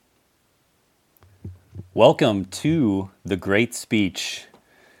Welcome to the Great Speech.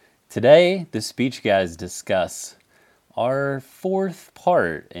 Today, the speech guys discuss our fourth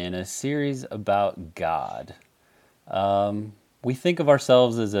part in a series about God. We think of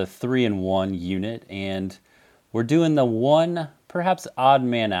ourselves as a 3-in-1 unit, and we're doing the one, perhaps odd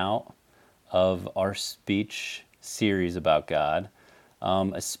man out of our speech series about God,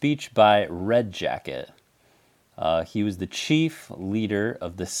 a speech by Red Jacket. He was the chief leader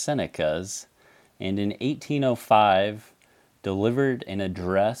of the Senecas, and in 1805 delivered an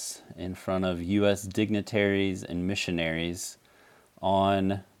address in front of U.S. dignitaries and missionaries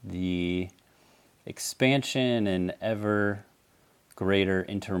on the expansion and ever greater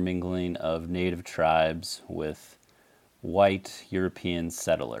intermingling of native tribes with white European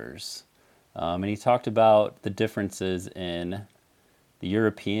settlers. And he talked about the differences in the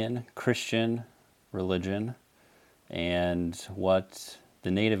European Christian religion and what the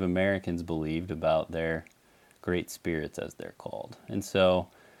Native Americans believed about their great spirits, as they're called. And so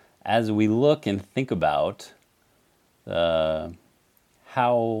as we look and think about how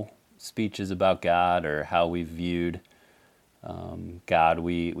speech is about God, or how we viewed God,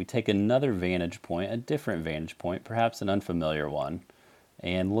 we take another vantage point, a different vantage point, perhaps an unfamiliar one,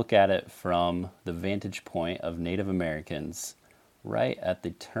 and look at it from the vantage point of Native Americans right at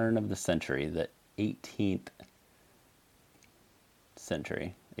the turn of the century, the 18th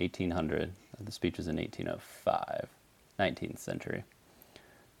century, 1800. The speech was in 1805, 19th century.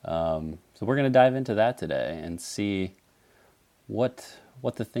 So we're going to dive into that today and see what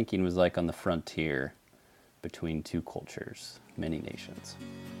the thinking was like on the frontier between two cultures, many nations.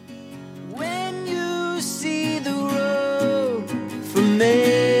 When you see the road from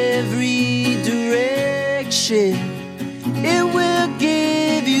every direction, it will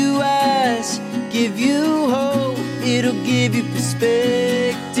give you eyes, give you hope, it'll give you perspective.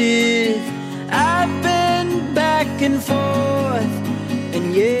 I've been back and forth,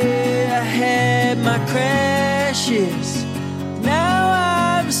 and yeah, I had my crashes.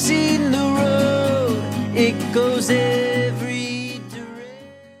 Now I've seen the road, it goes every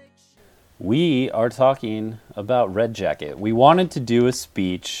direction. We are talking about Red Jacket. We wanted to do a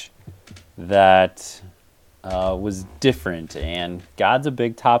speech that was different, and God's a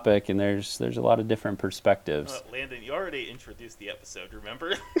big topic, and there's a lot of different perspectives. Landon, you already introduced the episode,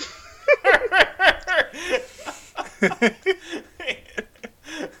 remember?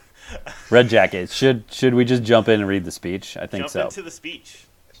 Red Jacket, should we just jump in and read the speech? I think so. Jump into the speech.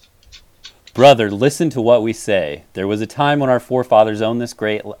 Brother, listen to what we say. There was a time when our forefathers owned this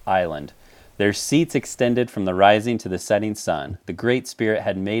great island. Their seats extended from the rising to the setting sun. The Great Spirit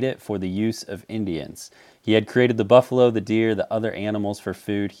had made it for the use of Indians. He had created the buffalo, the deer, the other animals for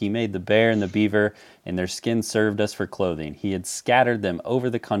food. He made the bear and the beaver, and their skin served us for clothing. He had scattered them over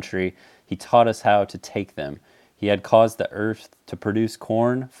the country. He taught us how to take them. He had caused the earth to produce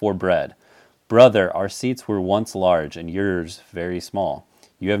corn for bread. Brother, our seats were once large, and yours very small.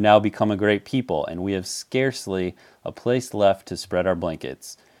 You have now become a great people, and we have scarcely a place left to spread our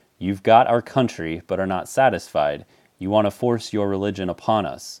blankets. You've got our country, but are not satisfied. You want to force your religion upon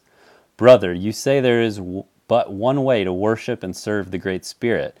us. Brother, you say there is but one way to worship and serve the Great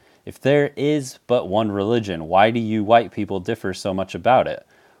Spirit. If there is but one religion, why do you white people differ so much about it?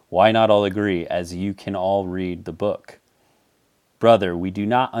 Why not all agree, as you can all read the book? Brother, we do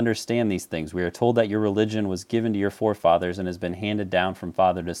not understand these things. We are told that your religion was given to your forefathers and has been handed down from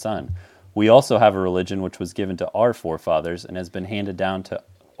father to son. We also have a religion which was given to our forefathers and has been handed down to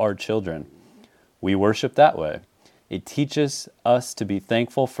our children. We worship that way. It teaches us to be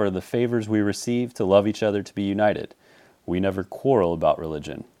thankful for the favors we receive, to love each other, to be united. We never quarrel about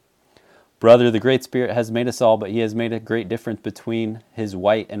religion. Brother, the Great Spirit has made us all, but he has made a great difference between his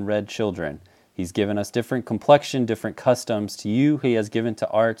white and red children. He's given us different complexion, different customs. To you, he has given to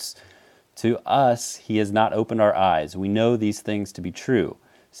arts. To us, he has not opened our eyes. We know these things to be true.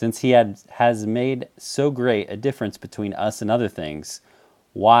 Since he has made so great a difference between us and other things,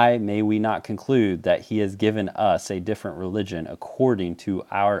 why may we not conclude that he has given us a different religion according to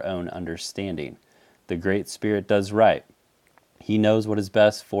our own understanding? The Great Spirit does right. He knows what is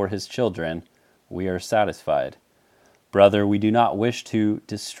best for his children. We are satisfied. Brother, we do not wish to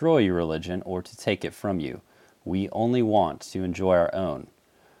destroy your religion or to take it from you. We only want to enjoy our own.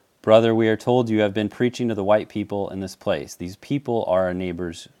 Brother, we are told you have been preaching to the white people in this place. These people are our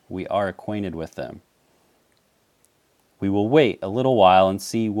neighbors. We are acquainted with them. We will wait a little while and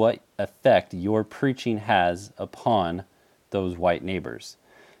see what effect your preaching has upon those white neighbors.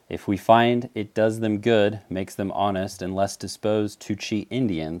 If we find it does them good, makes them honest, and less disposed to cheat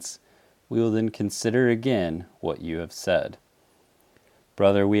Indians, we will then consider again what you have said.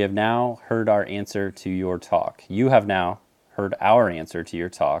 Brother, we have now heard our answer to your talk. You have now heard our answer to your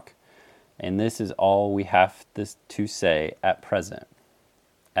talk, and this is all we have to say at present.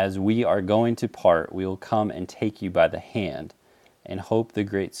 As we are going to part, we will come and take you by the hand, and hope the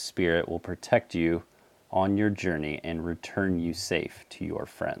Great Spirit will protect you on your journey and return you safe to your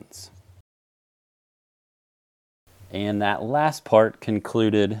friends. And that last part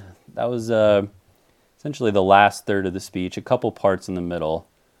concluded, that was essentially the last third of the speech, a couple parts in the middle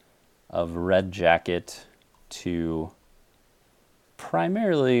of Red Jacket to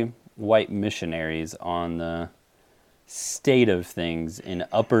primarily white missionaries on the state of things in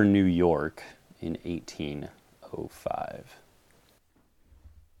Upper New York in 1805.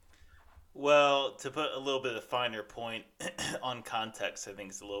 Well, to put a little bit of finer point on context, I think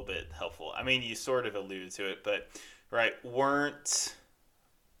is a little bit helpful. I mean, you sort of alluded to it, but right, weren't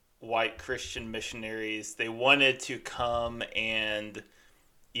white Christian missionaries, they wanted to come and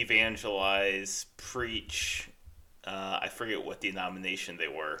evangelize, preach, I forget what denomination they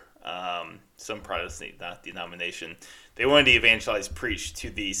were, some Protestant denomination. They wanted to evangelize, preach to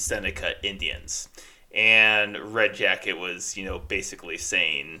the Seneca Indians. And Red Jacket was, basically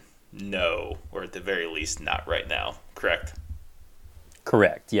saying no, or at the very least, not right now. Correct?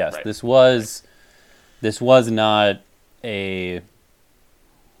 Correct, yes. Right. This was not a,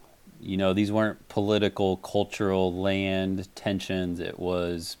 these weren't political, cultural, land tensions. It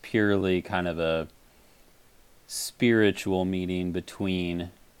was purely kind of a spiritual meeting between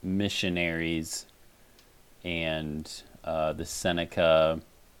missionaries and the Seneca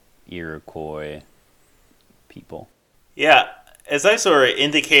Iroquois people. Yeah, as I sort of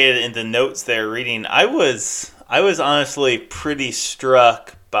indicated in the notes there reading, I was honestly pretty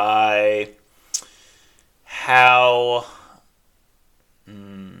struck by how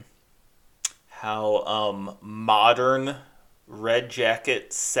modern Red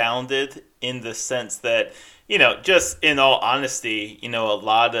Jacket sounded, in the sense that, just in all honesty, a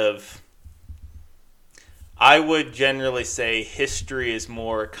lot of, I would generally say history is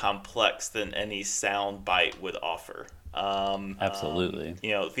more complex than any sound bite would offer. Absolutely.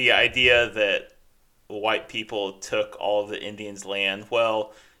 The idea that white people took all of the Indians' land,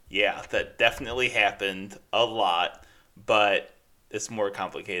 well, yeah, that definitely happened a lot, but it's more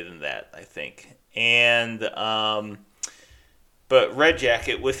complicated than that, I think. And but Red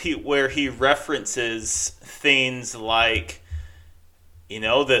Jacket, where he references things like,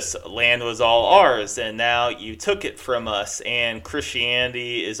 this land was all ours, and now you took it from us, and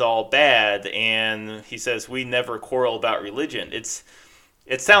Christianity is all bad, and he says we never quarrel about religion. It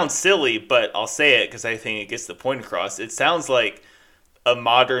sounds silly, but I'll say it because I think it gets the point across. It sounds like a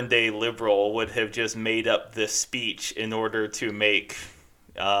modern-day liberal would have just made up this speech in order to make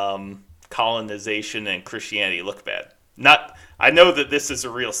colonization and Christianity look bad. I know that this is a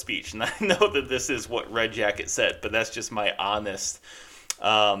real speech, and I know that this is what Red Jacket said, but that's just my honest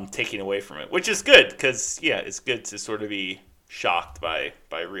taking away from it, which is good because, yeah, it's good to sort of be shocked by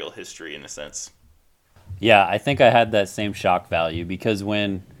real history in a sense. Yeah, I think I had that same shock value because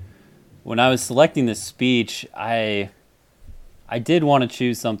when I was selecting this speech, I did want to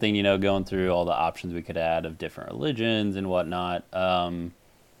choose something, going through all the options we could add of different religions and whatnot.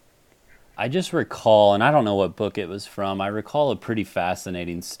 I just recall, and I don't know what book it was from, I recall a pretty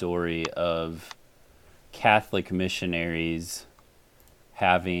fascinating story of Catholic missionaries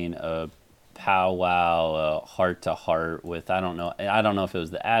having a powwow, a heart-to-heart with, I don't know if it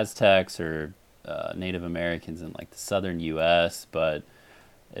was the Aztecs or Native Americans in like the southern U.S., but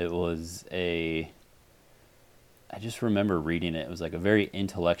it was I just remember reading it. It was like a very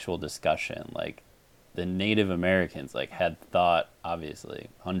intellectual discussion. Like the Native Americans like had thought, obviously,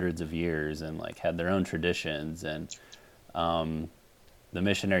 hundreds of years and like had their own traditions, and the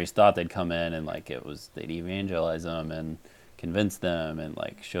missionaries thought they'd come in and like they'd evangelize them and convince them and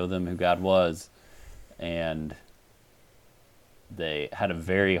like show them who God was, and they had a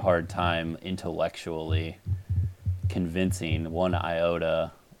very hard time intellectually convincing one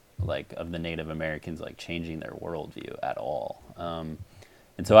iota like of the Native Americans like changing their worldview at all.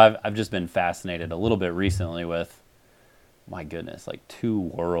 And so I've just been fascinated a little bit recently with, my goodness, like two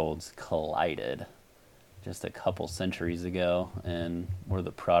worlds collided just a couple centuries ago, and we're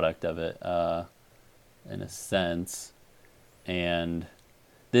the product of it in a sense. And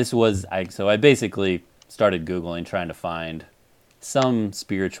this was, so I basically started Googling trying to find some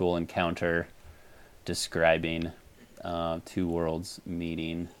spiritual encounter describing two worlds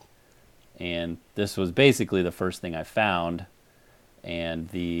meeting. And this was basically the first thing I found. And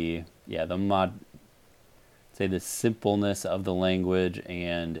the simpleness of the language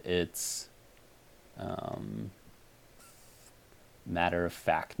and its matter of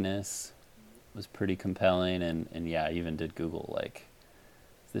factness was pretty compelling. And yeah, I even did Google, like,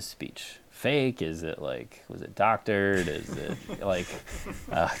 is this speech fake? Is it like, was it doctored? Is it like,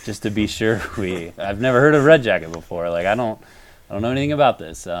 just to be sure I've never heard of Red Jacket before. Like, I don't know anything about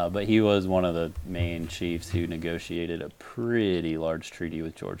this, but he was one of the main chiefs who negotiated a pretty large treaty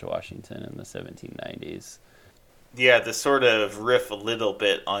with George Washington in the 1790s. Yeah, to sort of riff a little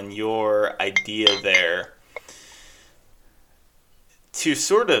bit on your idea there, to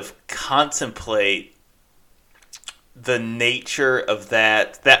sort of contemplate the nature of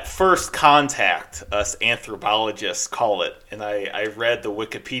that first contact, us anthropologists call it, and I read the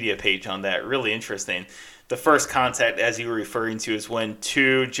Wikipedia page on that, really interesting. The first contact, as you were referring to, is when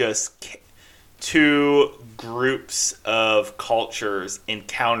two groups of cultures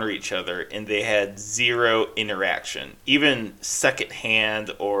encounter each other and they had zero interaction, even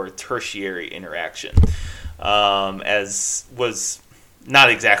secondhand or tertiary interaction, as was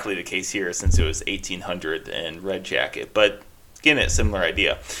not exactly the case here since it was 1800 and Red Jacket, but again, a similar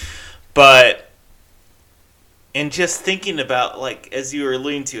idea. But and just thinking about, like, as you were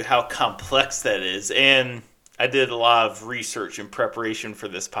alluding to, how complex that is. And I did a lot of research in preparation for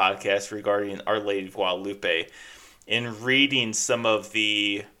this podcast regarding Our Lady of Guadalupe, and reading some of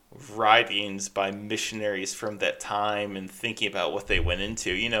the writings by missionaries from that time and thinking about what they went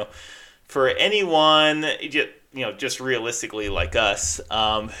into. You know, for anyone, just realistically like us,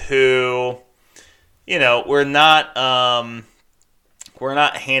 who, we're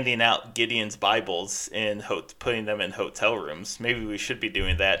not handing out Gideon's Bibles and putting them in hotel rooms. Maybe we should be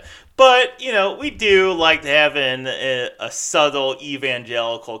doing that. But, we do like to have a subtle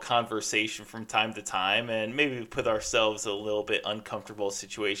evangelical conversation from time to time, and maybe put ourselves in a little bit uncomfortable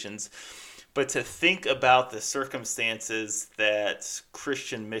situations. But to think about the circumstances that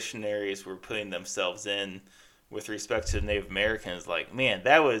Christian missionaries were putting themselves in with respect to Native Americans, like, man,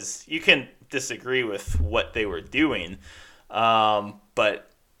 you can disagree with what they were doing,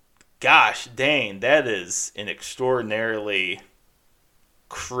 but gosh dang, that is an extraordinarily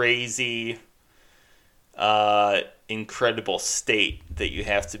crazy, incredible state that you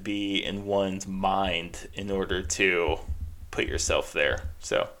have to be in one's mind in order to put yourself there.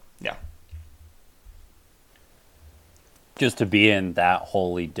 So, yeah. Just to be in that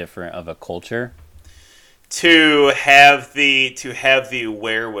wholly different of a culture. To have the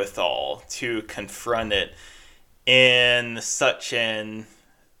wherewithal to confront it in such an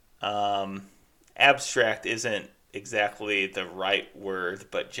abstract isn't exactly the right word,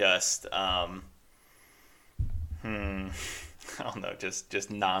 but just I don't know, just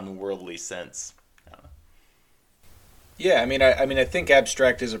non-worldly sense. Yeah, I mean, I think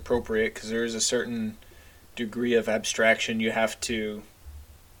abstract is appropriate because there is a certain degree of abstraction you have to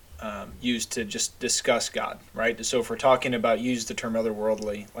use to just discuss God, right? So if we're talking about, use the term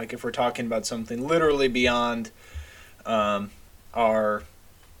otherworldly, like if we're talking about something literally beyond our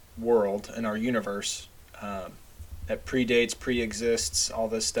world and our universe, that predates, pre-exists, all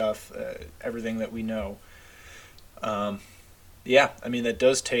this stuff, everything that we know. That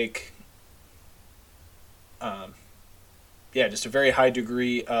does take, just a very high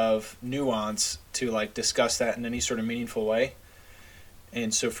degree of nuance to, like, discuss that in any sort of meaningful way.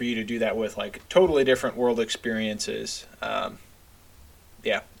 And so for you to do that with, like, totally different world experiences,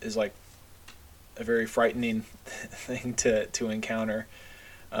 is like a very frightening thing to encounter.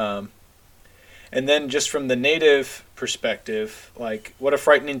 And then just from the native perspective, like, what a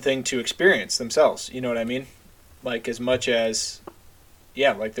frightening thing to experience themselves. You know what I mean? Like, as much as,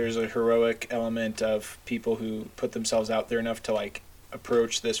 there's a heroic element of people who put themselves out there enough to, like,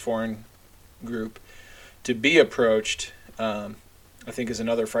 approach this foreign group. To be approached, I think, is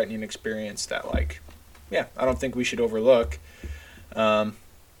another frightening experience that, like, I don't think we should overlook. And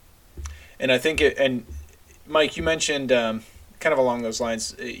I think and Mike, you mentioned, kind of along those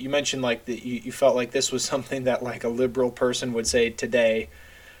lines, you mentioned, like, that you felt like this was something that, like, a liberal person would say today,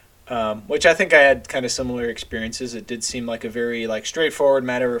 which I think I had kind of similar experiences. It did seem like a very, like, straightforward,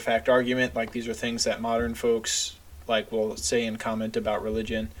 matter-of-fact argument. Like, these are things that modern folks, like, will say and comment about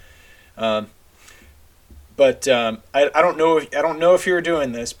religion. But I don't know if you were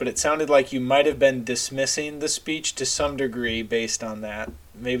doing this, but it sounded like you might have been dismissing the speech to some degree based on that.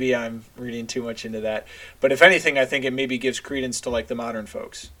 Maybe I'm reading too much into that. But if anything, I think it maybe gives credence to, like, the modern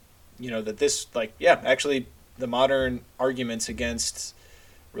folks. That this, like, actually the modern arguments against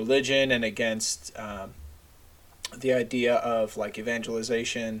religion and against the idea of, like,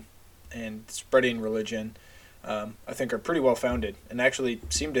 evangelization and spreading religion, I think are pretty well founded and actually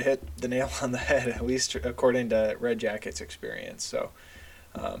seem to hit the nail on the head, at least according to Red Jacket's experience. So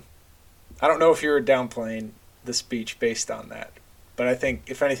I don't know if you were downplaying the speech based on that. But I think,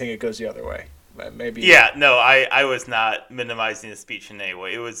 if anything, it goes the other way. Maybe. Yeah, no, I was not minimizing the speech in any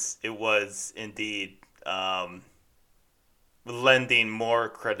way. It was indeed lending more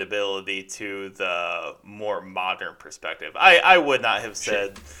credibility to the more modern perspective. I would not have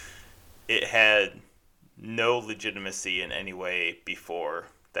said it had no legitimacy in any way before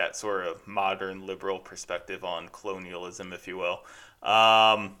that sort of modern liberal perspective on colonialism, if you will.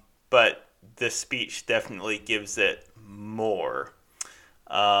 But the speech definitely gives it more.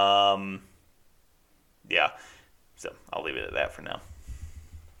 Yeah, so I'll leave it at that for now.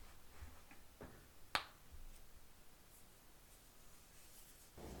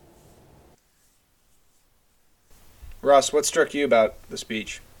 Ross, what struck you about the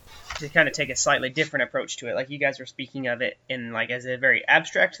speech? To kind of take a slightly different approach to it, like you guys were speaking of it in like as a very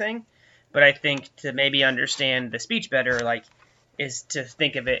abstract thing, but I think to maybe understand the speech better, like, is to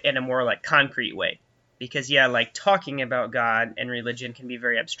think of it in a more like concrete way. Because yeah, like talking about God and religion can be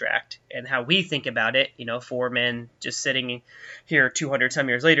very abstract, and how we think about it, four men just sitting here 200 some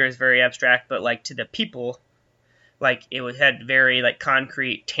years later is very abstract. But like to the people, like had very like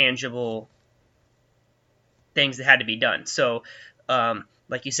concrete, tangible things that had to be done. So,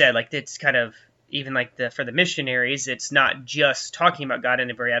 like you said, like it's kind of even like for the missionaries, it's not just talking about God in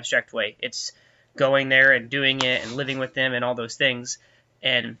a very abstract way. It's going there and doing it and living with them and all those things,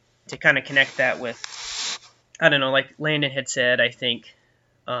 and to kind of connect that with, I don't know, like Landon had said, I think,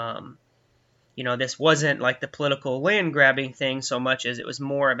 this wasn't like the political land grabbing thing so much as it was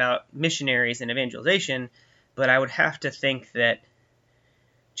more about missionaries and evangelization. But I would have to think that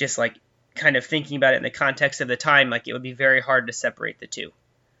just like kind of thinking about it in the context of the time, like it would be very hard to separate the two.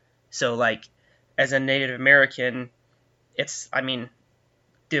 So like as a Native American,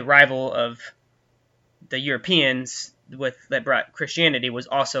 the arrival of the Europeans that brought Christianity was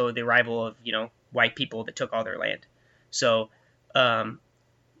also the arrival of, white people that took all their land. So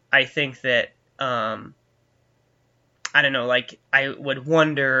I think that, I don't know, like I would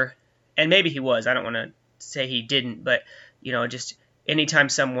wonder, and maybe he was, I don't want to say he didn't, but, just anytime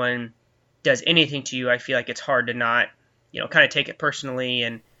someone does anything to you, I feel like it's hard to not, kind of take it personally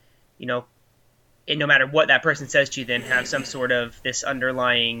and no matter what that person says to you, then have some sort of this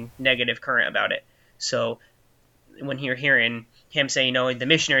underlying negative current about it. So when you're hearing him say, the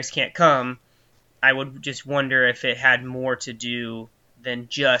missionaries can't come, I would just wonder if it had more to do than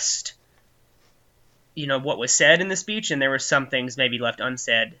just, what was said in the speech, and there were some things maybe left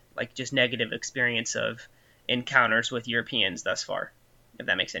unsaid, like just negative experience of encounters with Europeans thus far, if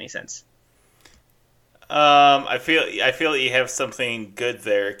that makes any sense. I feel you have something good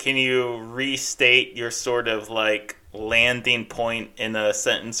there. Can you restate your sort of like landing point in a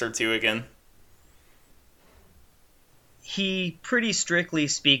sentence or two again? He pretty strictly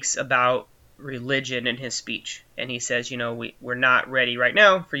speaks about religion in his speech, and he says, we're not ready right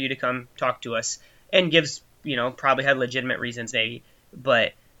now for you to come talk to us, and gives, probably had legitimate reasons maybe,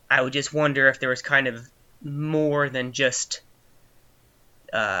 but I would just wonder if there was kind of more than just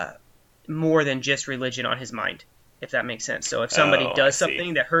religion on his mind, if that makes sense. So if somebody does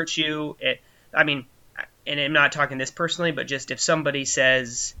something that hurts you, and I'm not talking this personally, but just if somebody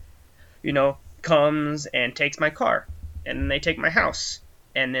says, comes and takes my car, and then they take my house,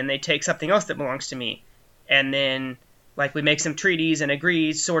 and then they take something else that belongs to me, and then like we make some treaties and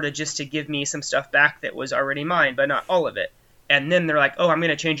agrees sort of just to give me some stuff back that was already mine, but not all of it. And then they're like, oh, I'm going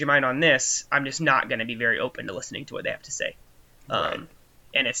to change your mind on this. I'm just not going to be very open to listening to what they have to say. Right.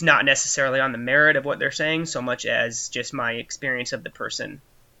 And it's not necessarily on the merit of what they're saying so much as just my experience of the person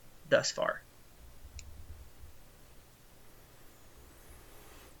thus far.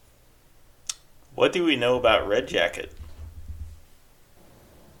 What do we know about Red Jacket?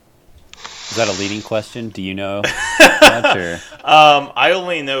 Is that a leading question? Do you know much, or? I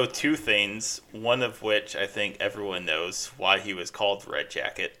only know two things, one of which I think everyone knows why he was called Red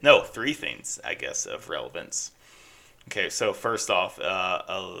Jacket. No, three things, I guess, of relevance. Okay, so first off,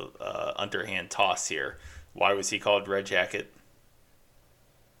 underhand toss here. Why was he called Red Jacket?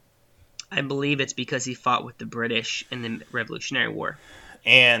 I believe it's because he fought with the British in the Revolutionary War.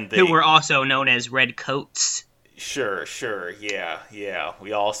 And who were also known as Red Coats. Sure, yeah.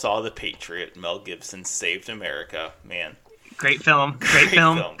 We all saw The Patriot. Mel Gibson saved America. Man. Great film. Great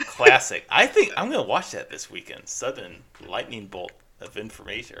film. Classic. I think I'm going to watch that this weekend. Sudden lightning bolt of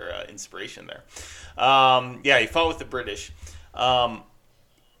information or inspiration there. Yeah, he fought with the British. And,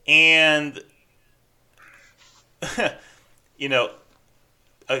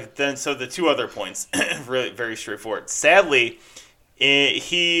 then so the two other points, really very straightforward. Sadly,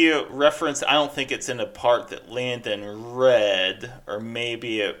 he referenced, I don't think it's in a part that Landon read, or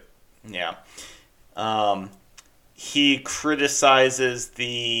maybe it, yeah. He criticizes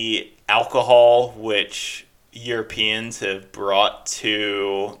the alcohol which Europeans have brought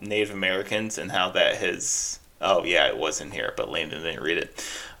to Native Americans and how that has... Oh, yeah, it was in here, but Landon didn't read it.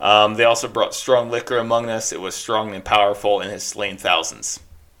 They also brought strong liquor among us. It was strong and powerful and has slain thousands.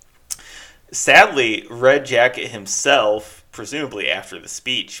 Sadly, Red Jacket himself, presumably after the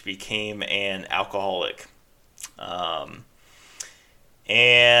speech, became an alcoholic. And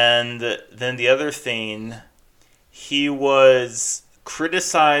then the other thing, he was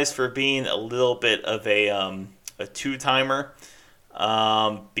criticized for being a little bit of a two-timer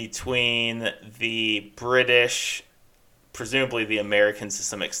between the British, presumably the Americans to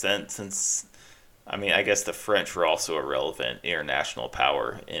some extent, since, I mean, I guess the French were also a relevant international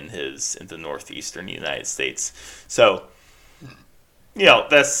power in the northeastern United States. So,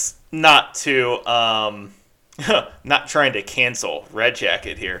 that's not to, not trying to cancel Red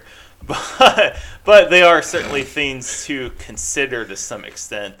Jacket here, but they are certainly things to consider to some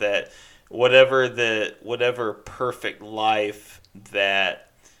extent, that whatever perfect life that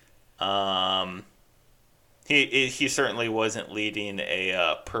he certainly wasn't leading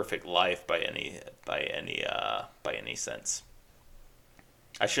a perfect life by any sense.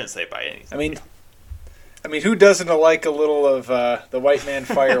 I shouldn't say by any sense. I mean, who doesn't like a little of the white man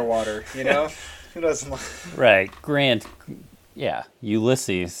fire water? Who doesn't like? Right, Grant. Yeah,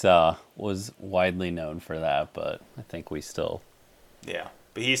 Ulysses was widely known for that, but I think we still... Yeah,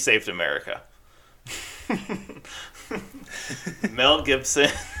 but he saved America. Mel Gibson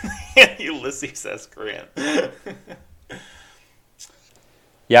and Ulysses S. Grant.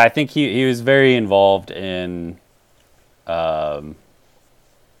 Yeah, I think he was very involved in...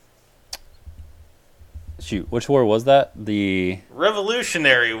 which war was that? The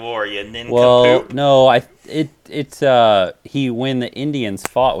Revolutionary War, you nincompoop. Well, no, when the Indians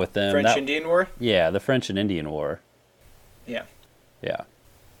fought with them. French-Indian War? Yeah, the French and Indian War. Yeah. Yeah.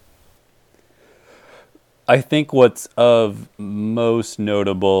 I think what's of most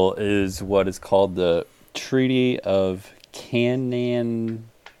notable is what is called the Treaty of Canandaigua.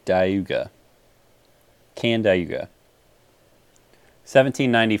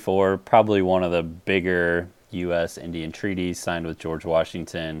 1794, probably one of the bigger U.S. Indian treaties signed with George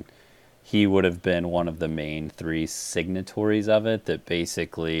Washington. He would have been one of the main three signatories of it, that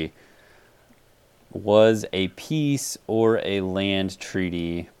basically was a peace or a land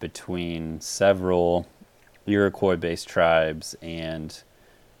treaty between several Iroquois-based tribes and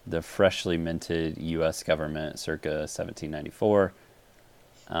the freshly minted U.S. government circa 1794.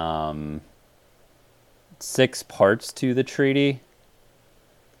 6 parts to the treaty.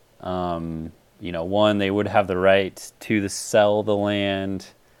 One, they would have the right to sell the land.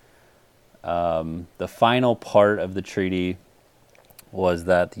 The final part of the treaty was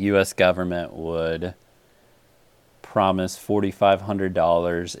that the U.S. government would promise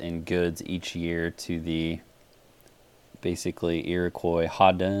 $4,500 in goods each year to the basically Iroquois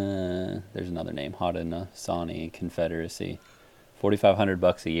there's another name, Haudenosaunee Confederacy.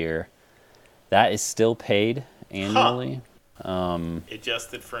 $4,500 a year. That is still paid annually.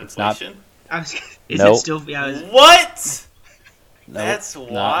 Adjusted for inflation? It still... Yeah, what? Nope, That's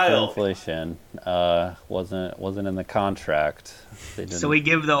wild. Not for inflation. Wasn't in the contract. So we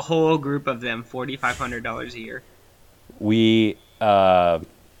give the whole group of them $4,500 a year. We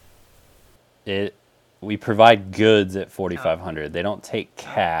provide goods at $4,500. They don't take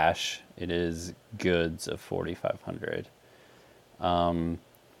cash. It is goods of $4,500.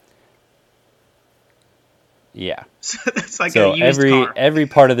 Yeah. So that's like a used car. Every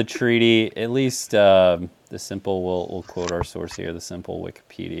part of the treaty, at least the simple, we'll quote our source here, the simple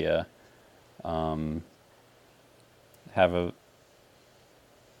Wikipedia, the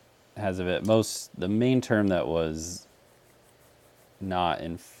main term that was not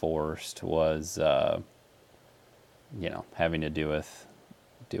enforced was, having to do with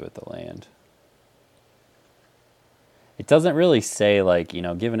the land. It doesn't really say,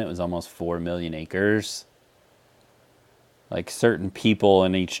 given it was almost 4 million acres, certain people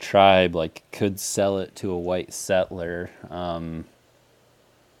in each tribe, could sell it to a white settler.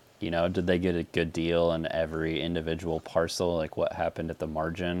 Did they get a good deal on every individual parcel? What happened at the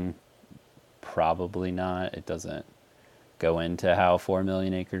margin? Probably not. It doesn't go into how 4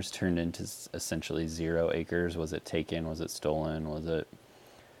 million acres turned into essentially 0 acres. Was it taken? Was it stolen? Was it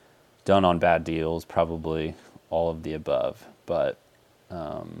done on bad deals? Probably all of the above. But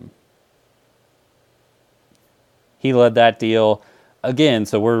he led that deal. Again,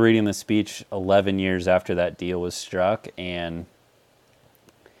 so we're reading the speech 11 years after that deal was struck, and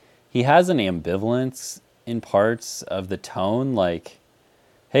he has an ambivalence in parts of the tone,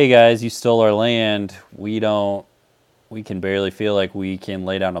 hey guys, you stole our land, we don't we can barely feel like we can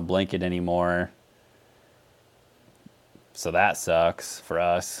lay down a blanket anymore. So that sucks for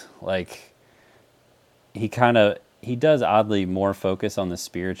us. Like, he does oddly more focus on the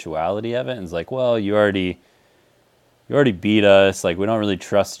spirituality of it, and is like, well, you already beat us. Like, we don't really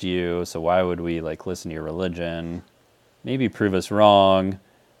trust you, so why would we like listen to your religion? Maybe prove us wrong.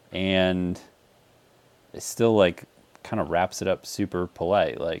 And it still like kind of wraps it up super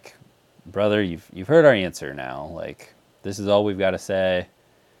polite. Like, brother, you've heard our answer now. Like, this is all we've got to say.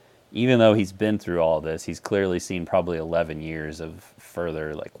 Even though he's been through all this, he's clearly seen probably 11 years of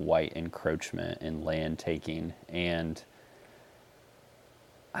further like white encroachment and land taking, and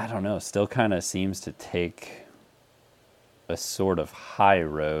I don't know, still kind of seems to take a sort of high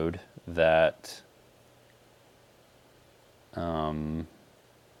road that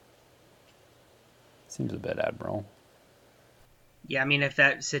seems a bit admirable. Yeah, I mean, if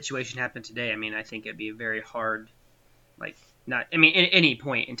that situation happened today, I mean, I think it'd be very hard, like, not, I mean, at any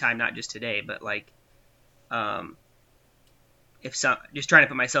point in time, not just today, but like, if some, just trying to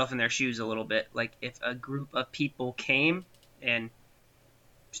put myself in their shoes a little bit, like if a group of people came and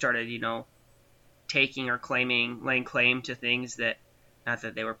started, taking or laying claim to things that, not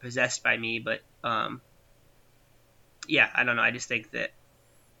that they were possessed by me, but, yeah, I don't know. I just think that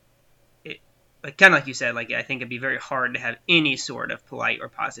it, like, kind of like you said, like, I think it'd be very hard to have any sort of polite or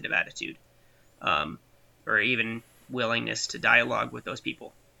positive attitude, or even willingness to dialogue with those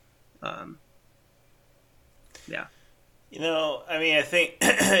people. Yeah. I mean, I think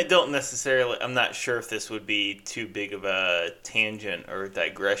I'm not sure if this would be too big of a tangent or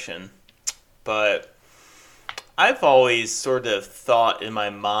digression, but I've always sort of thought in my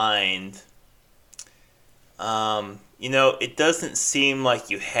mind, it doesn't seem like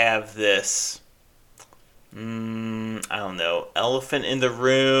you have this, I don't know, elephant in the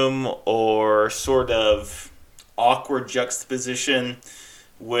room or sort of awkward juxtaposition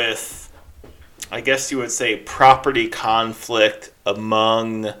with, I guess you would say, property conflict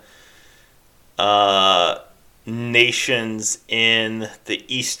among nations in the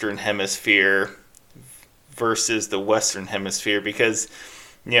Eastern Hemisphere versus the Western Hemisphere, because,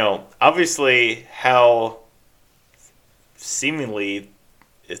 obviously how seemingly,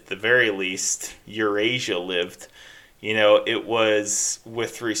 at the very least, Eurasia lived, it was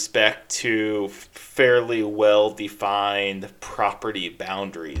with respect to fairly well-defined property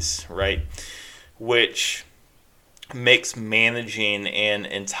boundaries, right? Which makes managing an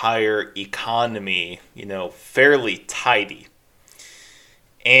entire economy, fairly tidy.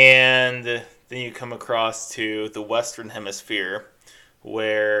 And then you come across to the Western Hemisphere,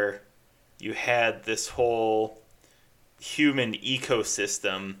 where you had this whole human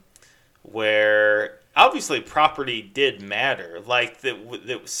ecosystem where obviously property did matter. Like,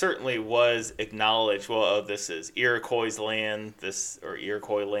 that certainly was acknowledged. Well, this is Iroquois land, this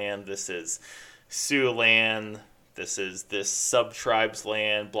is Sioux land, this is this sub-tribe's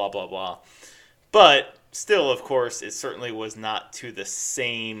land, blah, blah, blah. But still, of course, it certainly was not to the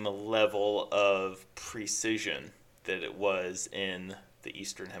same level of precision that it was in the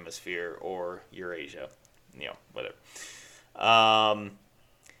Eastern Hemisphere or Eurasia, whatever.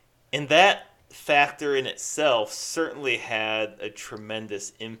 And that factor in itself certainly had a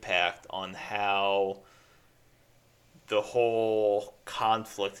tremendous impact on how the whole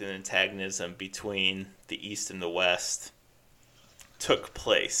conflict and antagonism between the East and the West took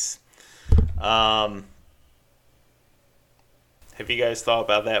place. Have you guys thought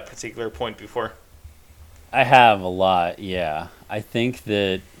about that particular point before? I have a lot, yeah. I think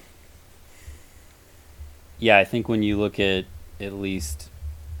when you look at least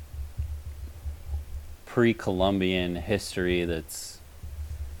pre-Columbian history,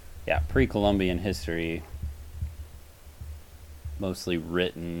 pre-Columbian history, mostly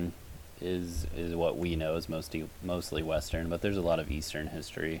written, is what we know is mostly Western, but there's a lot of Eastern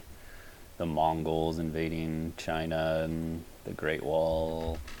history. The Mongols invading China and the Great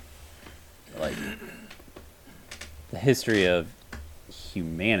Wall, like the history of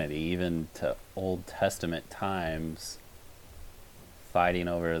humanity, even to Old Testament times, fighting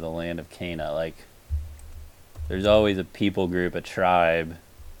over the land of Canaan. Like, there's always a people group, a tribe,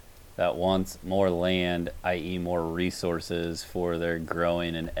 that wants more land, i.e. more resources for their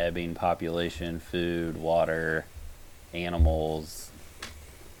growing and ebbing population, food, water, animals.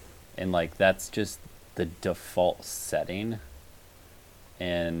 And, like, that's just the default setting.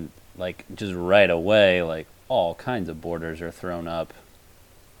 And, like, just right away, like, all kinds of borders are thrown up.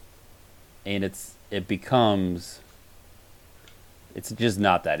 And it's just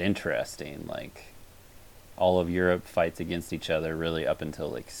not that interesting. Like, all of Europe fights against each other really up until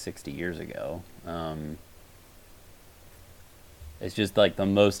like 60 years ago. It's just like the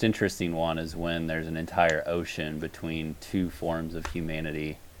most interesting one is when there's an entire ocean between two forms of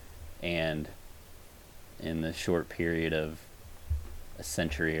humanity, and in the short period of a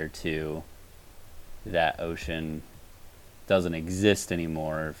century or two, that ocean doesn't exist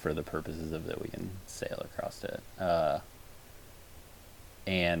anymore for the purposes of that we can sail across it.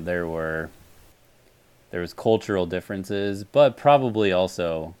 And there was cultural differences, but probably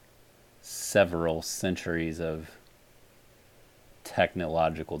also several centuries of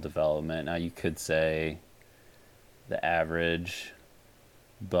technological development. Now, you could say the average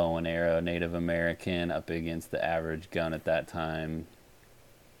bow and arrow Native American up against the average gun at that time,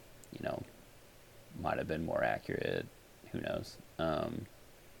 might have been more accurate. Who knows?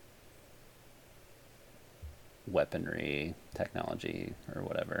 Weaponry, technology, or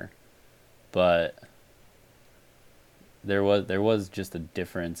whatever. But there was just a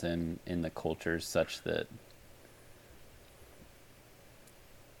difference in the cultures such that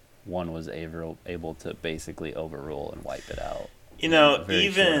one was able to basically overrule and wipe it out. In a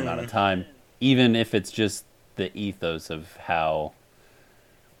very short amount of time, even if it's just the ethos of how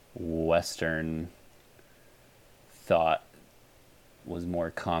Western thought was more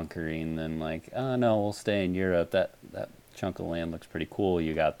conquering than like, oh no, we'll stay in Europe. That chunk of land looks pretty cool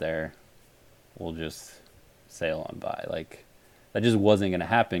you got there. We'll just sail on by. Like, that just wasn't going to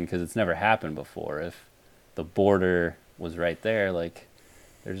happen because it's never happened before. If the border was right there, like,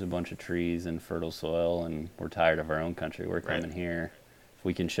 there's a bunch of trees and fertile soil, and we're tired of our own country. We're coming here. If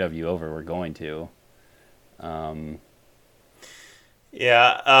we can shove you over, we're going to. But,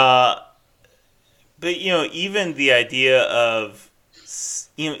 even the idea of,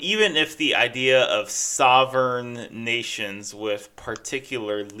 even if the idea of sovereign nations with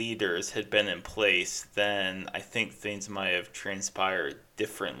particular leaders had been in place, then I think things might have transpired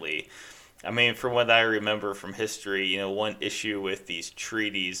differently. I mean, from what I remember from history, one issue with these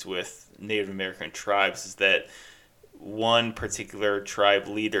treaties with Native American tribes is that one particular tribe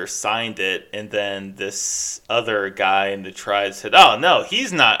leader signed it, and then this other guy in the tribe said, oh, no,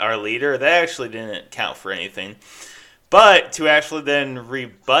 he's not our leader. That actually didn't count for anything. But to actually then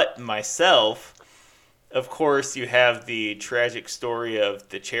rebut myself, of course, you have the tragic story of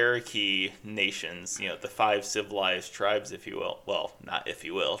the Cherokee nations, the 5 civilized tribes, if you will. Well, not if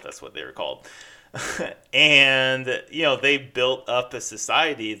you will, that's what they were called. And, they built up a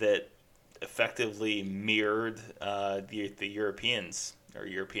society that effectively mirrored the Europeans or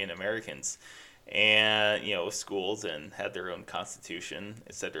European Americans, and schools, and had their own constitution,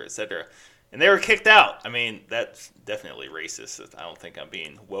 et cetera, and they were kicked out. I mean, that's definitely racist. I don't think I'm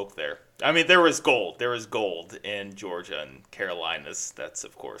being woke there. I mean, there was gold in Georgia and Carolinas. That's,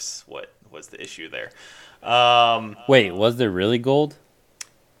 of course, what was the issue there. Wait, was there really gold?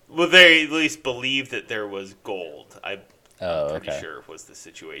 Well, they at least believed that there was gold. I'm pretty okay. sure was the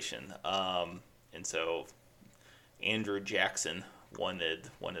situation. And so Andrew Jackson wanted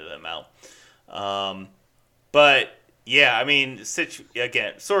them out. But yeah, I mean,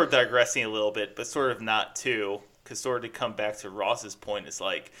 again, sort of digressing a little bit, but sort of not too, because sort of to come back to Ross's point, it's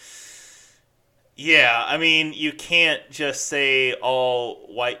like, yeah, I mean, you can't just say all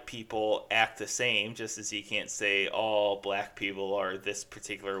white people act the same, just as you can't say all black people are this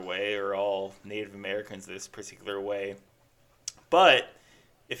particular way or all Native Americans this particular way. But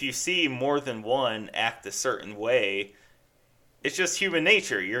if you see more than one act a certain way, it's just human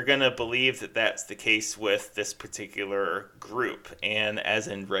nature. You're going to believe that that's the case with this particular group. And as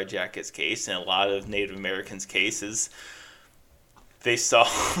in Red Jacket's case, and a lot of Native Americans' cases, they saw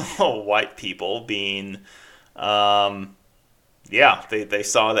white people being, they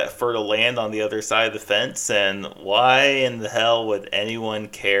saw that fertile land on the other side of the fence. And why in the hell would anyone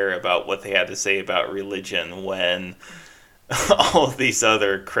care about what they had to say about religion when all of these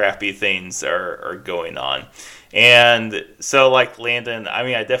other crappy things are going on? And so, like Landon, I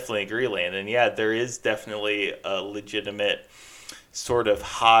mean, I definitely agree, Landon. Yeah, there is definitely a legitimate sort of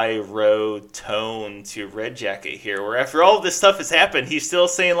high road tone to Red Jacket here, where after all this stuff has happened, he's still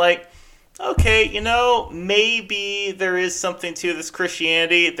saying, like, okay, maybe there is something to this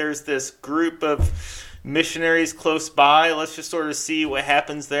Christianity. There's this group of missionaries close by. Let's just sort of see what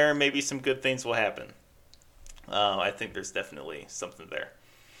happens there. Maybe some good things will happen. I think there's definitely something there.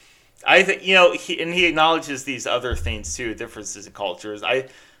 I think, he acknowledges these other things too, differences in cultures. I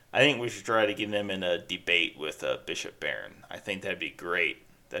think we should try to get him in a debate with Bishop Barron. I think that'd be great.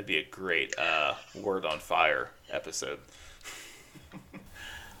 That'd be a great Word on Fire episode.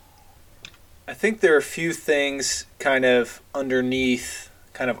 I think there are a few things kind of underneath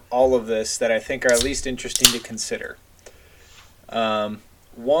kind of all of this that I think are at least interesting to consider.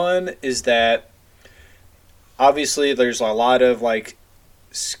 One is that obviously there's a lot of like,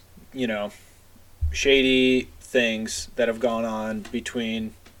 shady things that have gone on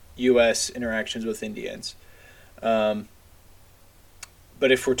between U.S. interactions with Indians. But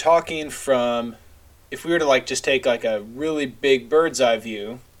if we're talking if we were to like just take like a really big bird's eye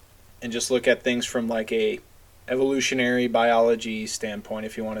view and just look at things from like a evolutionary biology standpoint,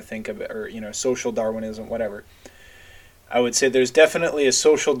 if you want to think of it, or social Darwinism, whatever, I would say there's definitely a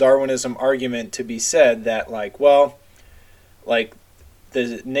social Darwinism argument to be said that like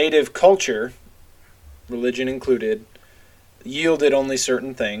the native culture, religion included, yielded only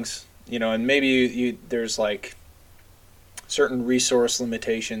certain things, and maybe there's like certain resource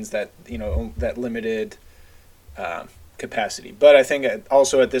limitations that that limited capacity. But I think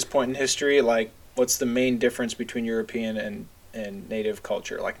also at this point in history, like, what's the main difference between European and native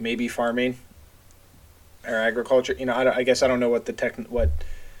culture? Like maybe farming or agriculture. I guess I don't know what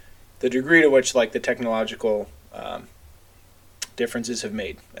the degree to which like the technological differences have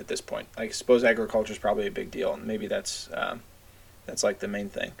made at this point. I suppose agriculture is probably a big deal, and maybe that's like the main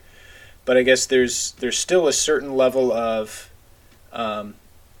thing. But I guess there's still a certain level of kind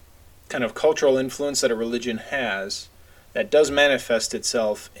of cultural influence that a religion has that does manifest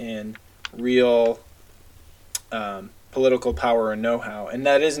itself in real political power and know-how. And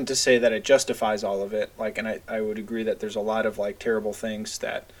that isn't to say that it justifies all of it. Like, and I would agree that there's a lot of like terrible things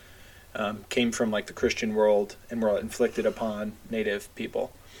that came from like the Christian world and were inflicted upon native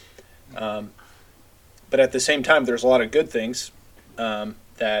people. But at the same time, there's a lot of good things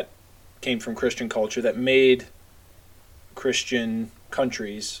that came from Christian culture that made Christian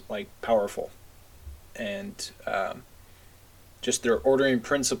countries like powerful, and just their ordering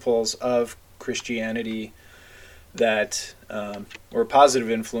principles of Christianity that were a positive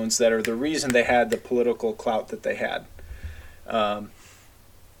influence, that are the reason they had the political clout that they had.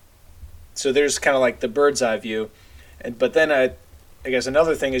 So there's kind of like the bird's eye view, but then I guess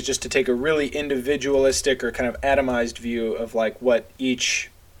another thing is just to take a really individualistic or kind of atomized view of like what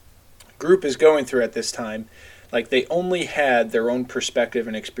each group is going through at this time. Like they only had their own perspective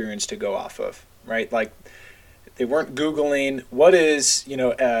and experience to go off of, right? Like they weren't Googling what is,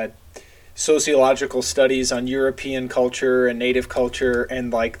 sociological studies on European culture and native culture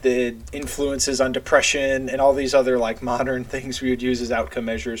and like the influences on depression and all these other like modern things we would use as outcome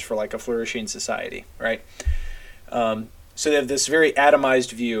measures for like a flourishing society, right? So they have this very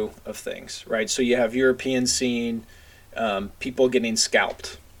atomized view of things, right? So you have Europeans seeing people getting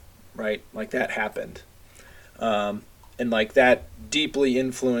scalped, right? Like that happened. And like that deeply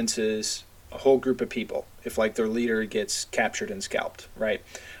influences a whole group of people if like their leader gets captured and scalped, right?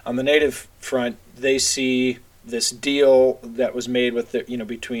 On the native front, they see this deal that was made with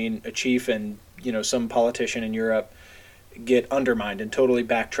between a chief and some politician in Europe get undermined and totally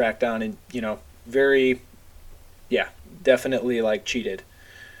backtracked on, and definitely like cheated.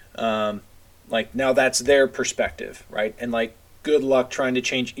 Like now that's their perspective, right? And like good luck trying to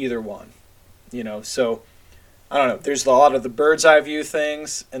change either one, so I don't know. There's a lot of the bird's eye view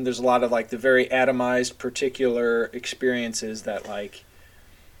things, and there's a lot of like the very atomized particular experiences that like,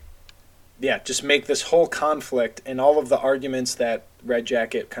 just make this whole conflict and all of the arguments that Red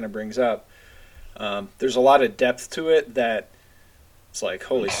Jacket kind of brings up. There's a lot of depth to it that it's like,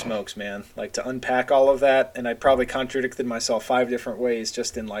 holy smokes, man. Like to unpack all of that, and I probably contradicted myself 5 different ways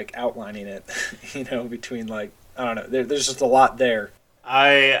just in like outlining it, between like, I don't know. There's just a lot there.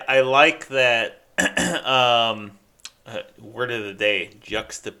 I like that word of the day,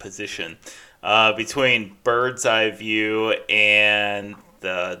 juxtaposition, between bird's eye view and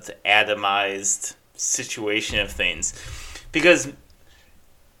the atomized situation of things. Because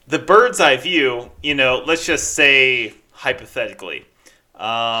the bird's eye view, let's just say hypothetically,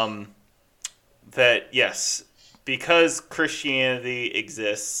 that yes, because Christianity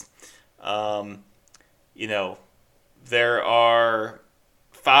exists, there are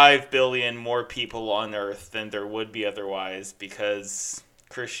 5 billion more people on Earth than there would be otherwise because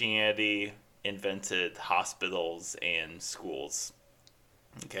Christianity invented hospitals and schools.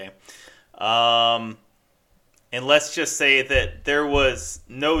 Okay. And let's just say that there was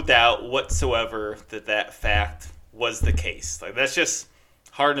no doubt whatsoever that fact was the case. Like that's just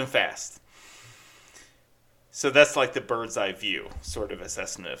hard and fast. So that's like the bird's eye view sort of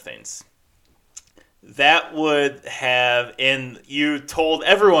assessment of things. That would have, and you told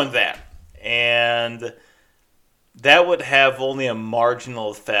everyone that, and that would have only a marginal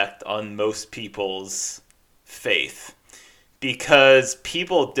effect on most people's faith, because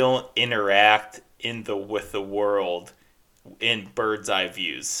people don't interact with the world in bird's eye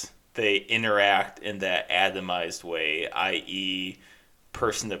views. They interact in that atomized way, i.e.,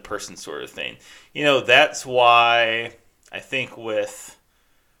 person to person sort of thing. You know, that's why I think with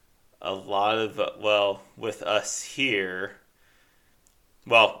a lot of, with us here,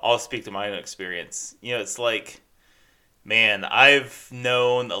 I'll speak to my own experience. You know, it's like, man, I've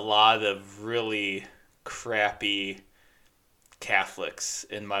known a lot of really crappy Catholics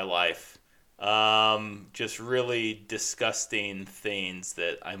in my life. Just really disgusting things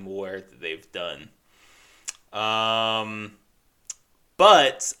that I'm aware that they've done.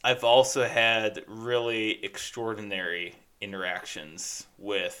 But I've also had really extraordinary interactions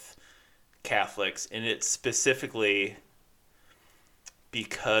with Catholics, and it's specifically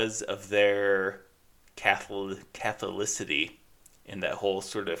because of their Catholicity and that whole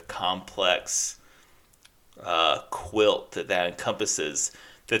sort of complex quilt that encompasses,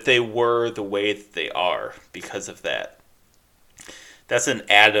 that they were the way that they are because of that. That's an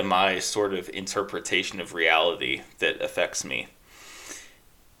atomized sort of interpretation of reality that affects me.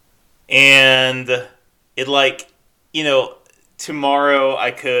 And it, like, you know, tomorrow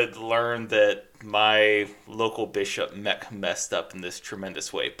I could learn that my local bishop messed up in this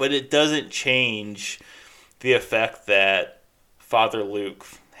tremendous way. But it doesn't change the effect that Father Luke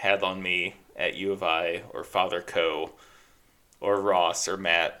had on me at U of I, or Father Coe, or Ross, or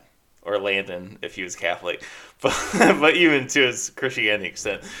Matt, or Landon, if he was Catholic. But even to his Christianity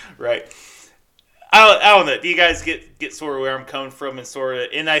extent, right? I don't know. Do you guys get sort of where I'm coming from,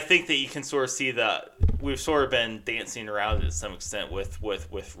 and I think that you can sort of see that we've sort of been dancing around it to some extent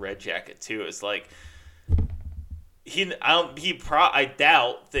with Red Jacket too. It's like I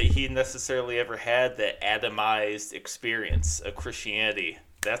doubt that he necessarily ever had the atomized experience of Christianity.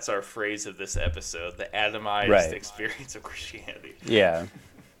 That's our phrase of this episode: the atomized experience of Christianity. Yeah.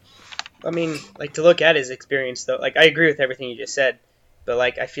 I mean, like, to look at his experience, though, like, I agree with everything you just said, but,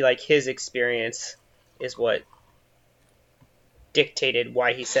 like, I feel like his experience is what dictated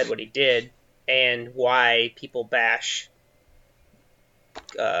why he said what he did and why people bash,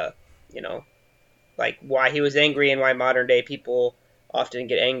 you know, like, why he was angry and why modern day people often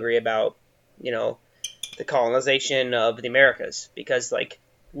get angry about, you know, the colonization of the Americas. Because, like,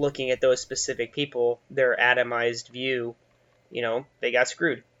 looking at those specific people, their atomized view, you know, they got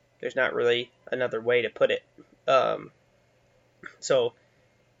screwed. There's not really another way to put it. So,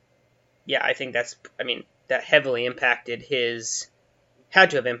 yeah, I think that heavily had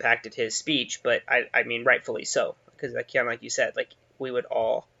to have impacted his speech, but I mean, rightfully so. Because, like, kind of like you said, like,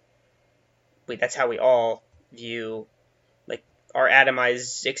 that's how we all view, like, our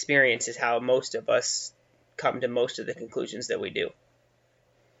atomized experience is how most of us come to most of the conclusions that we do.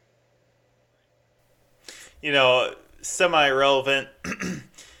 You know, semi-relevant.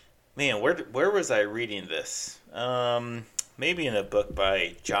 Man, where was I reading this? Maybe in a book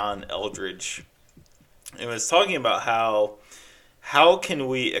by John Eldridge. It was talking about how can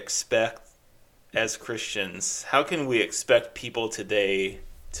we expect, as Christians, how can we expect people today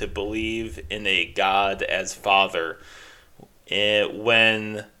to believe in a God as Father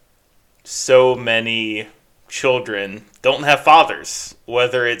when so many children don't have fathers,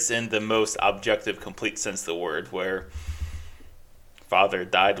 whether it's in the most objective, complete sense of the word, where father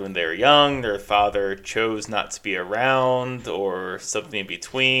died when they were young, their father chose not to be around, or something in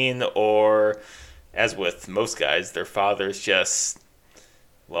between, or, as with most guys, their father's just,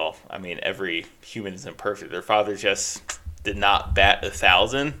 every human is imperfect. Their father just did not bat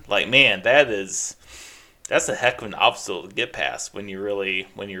 1,000. Like, man, that's a heck of an obstacle to get past when you really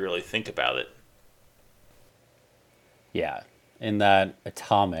think about it. Yeah, in that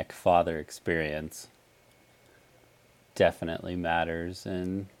atomic father experience definitely matters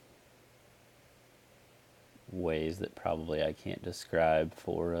in ways that probably I can't describe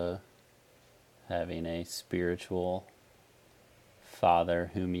for having a spiritual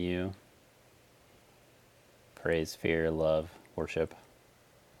father whom you praise, fear, love, worship.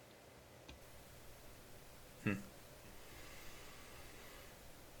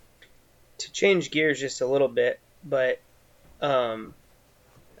 To change gears just a little bit, but I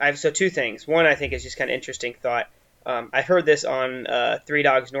have two things. One, I think, is just kind of interesting thought. I heard this on Three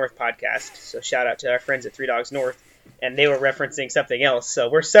Dogs North podcast, so shout out to our friends at Three Dogs North, and they were referencing something else. So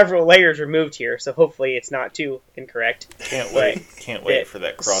we're several layers removed here, so hopefully it's not too incorrect. Can't wait for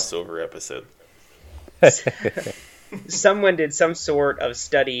that crossover episode. Someone did some sort of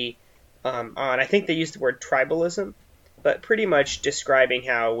study on, I think they used the word tribalism, but pretty much describing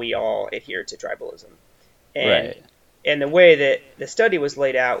how we all adhere to tribalism. And the way that the study was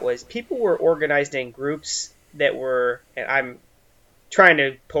laid out was people were organized in groups that were, and I'm trying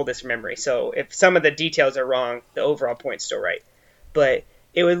to pull this from memory, so if some of the details are wrong, the overall point's still right. But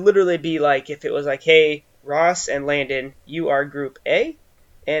it would literally be like, if it was like, hey, Ross and Landon, you are group A,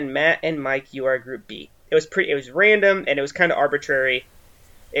 and Matt and Mike, you are group B. It was random, and it was kind of arbitrary.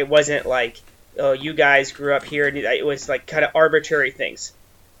 It wasn't like, oh, you guys grew up here. It was like kind of arbitrary things.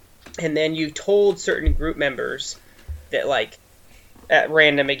 And then you told certain group members that, like, at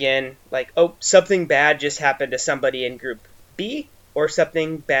random again, like, oh, something bad just happened to somebody in group B, or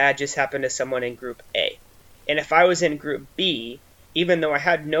something bad just happened to someone in group A. And if I was in group B, even though I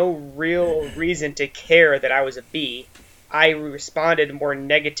had no real reason to care that I was a B, I responded more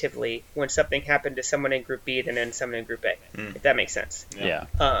negatively when something happened to someone in group B than in someone in group A, if that makes sense. Yeah.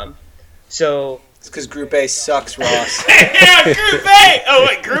 So It's because Group A sucks, Ross. Yeah, Group A! Oh,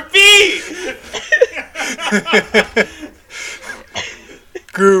 wait, Group B!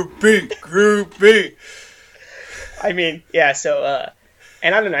 Group B. I mean, yeah, so,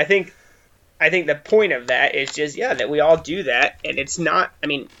 and I don't know, I think the point of that is just, that we all do that, and it's not, I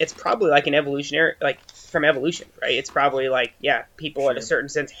mean, it's probably like an evolutionary, like, from evolution, right? It's probably like, people in a certain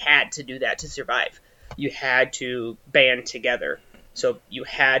sense had to do that to survive. You had to band together, so you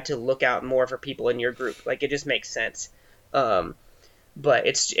had to look out more for people in your group. Like, it just makes sense. But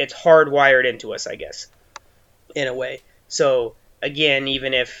it's hardwired into us, I guess, in a way. So, again,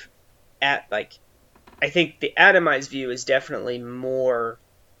 even if, I think the atomized view is definitely more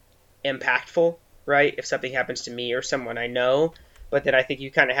impactful, right? If something happens to me or someone I know, but then I think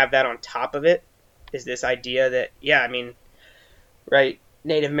you kind of have that on top of it, is this idea that, right,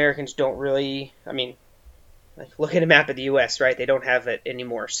 Native Americans don't really, like, look at a map of the U.S., right? They don't have it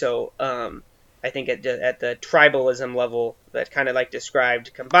anymore. So I think at the tribalism level that kind of like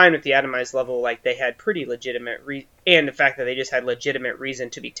described, combined with the atomized level, like they had pretty legitimate, and the fact that they just had legitimate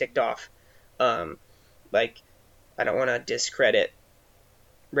reason to be ticked off. Like, I don't want to discredit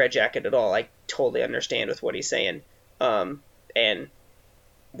Red Jacket at all. I totally understand with what he's saying. And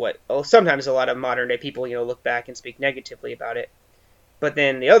sometimes a lot of modern day people, look back and speak negatively about it. But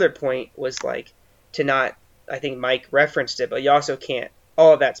then the other point was like to not, I think Mike referenced it, but you also can't,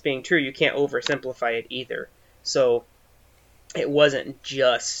 all of that's being true, you can't oversimplify it either. So it wasn't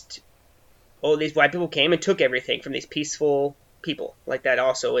just, these white people came and took everything from these peaceful people. Like, that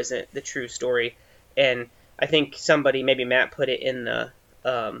also isn't the true story. And I think somebody, maybe Matt, put it in the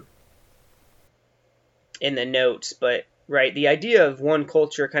notes, but right, the idea of one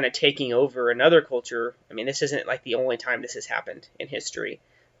culture kind of taking over another culture, I mean, this isn't like the only time this has happened in history.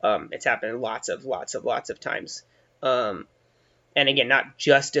 It's happened lots of times. And again, not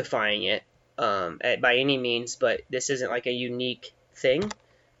justifying it by any means, but this isn't like a unique thing.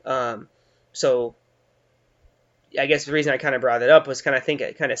 So I guess the reason I kind of brought it up was I think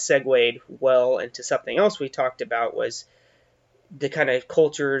it kind of segued well into something else we talked about, was the kind of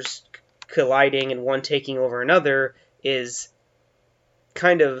cultures colliding and one taking over another is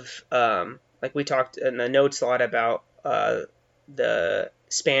kind of like we talked in the notes a lot about the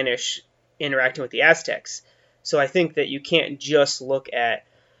Spanish interacting with the Aztecs. So I think that you can't just look at,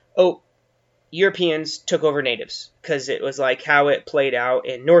 Europeans took over natives, because it was like how it played out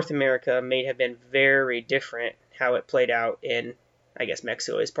in North America may have been very different how it played out in, I guess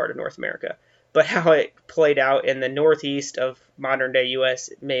Mexico is part of North America, but how it played out in the northeast of modern day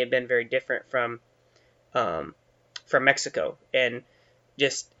U.S. may have been very different from Mexico. And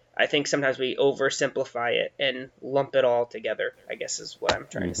just, I think sometimes we oversimplify it and lump it all together, I guess is what I'm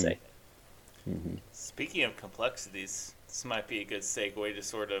trying to say. Mm-hmm. Speaking of complexities, this might be a good segue to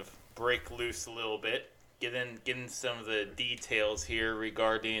sort of break loose a little bit, get in some of the details here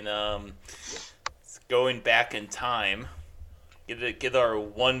regarding going back in time. Get our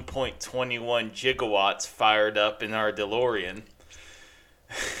 1.21 gigawatts fired up in our DeLorean.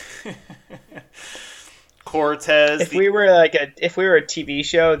 Cortez. If we were a TV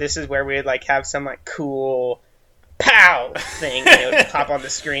show, this is where we'd like have some like cool pow thing, and it would pop on the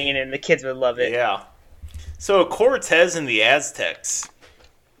screen, and the kids would love it. Yeah. So Cortez and the Aztecs,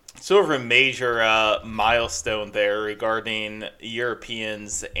 sort of a major milestone there regarding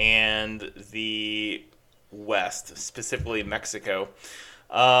Europeans and the West, specifically Mexico.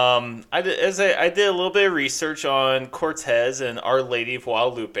 I did a little bit of research on Cortez and Our Lady of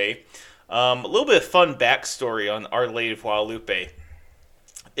Guadalupe. A little bit of fun backstory on Our Lady of Guadalupe.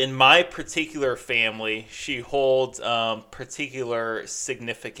 In my particular family, she holds particular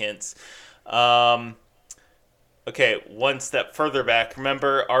significance. Okay, one step further back.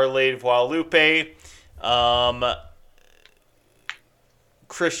 Remember Our Lady of Guadalupe?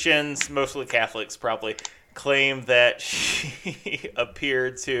 Christians, mostly Catholics probably, claim that she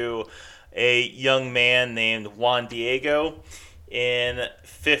appeared to a young man named Juan Diego in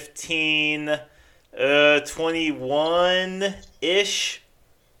 1521-ish,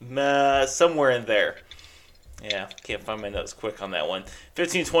 somewhere in there. Yeah, can't find my notes quick on that one.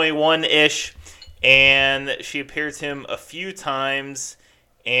 1521-ish, and she appeared to him a few times,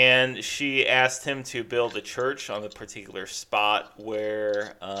 and she asked him to build a church on the particular spot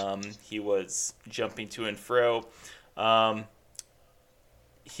where he was jumping to and fro.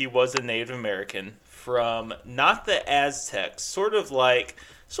 He was a Native American from not the Aztecs, sort of like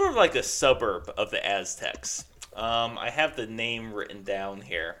a suburb of the Aztecs. I have the name written down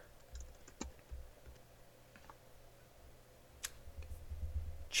here.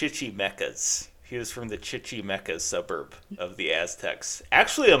 Chichimecas. He was from the Chichimecas suburb of the Aztecs.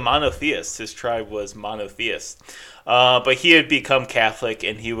 Actually a monotheist. His tribe was monotheist. But he had become Catholic,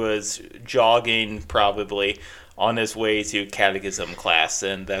 and he was jogging probably on his way to catechism class,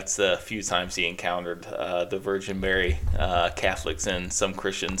 and that's a few times he encountered the Virgin Mary. Catholics and some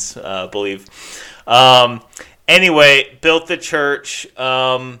Christians believe. Anyway, built the church.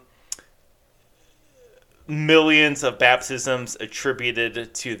 Millions of baptisms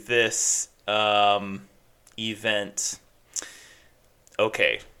attributed to this event.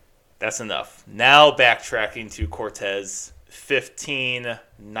 Okay, that's enough. Now backtracking to Cortez,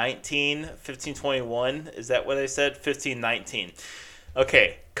 1521, is that what I said? 1519.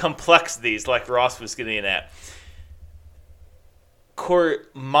 Okay, complexities like Ross was getting at.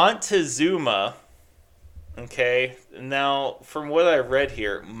 Montezuma, okay, now from what I read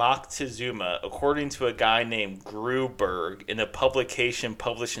here, Moctezuma, according to a guy named Gruberg in a publication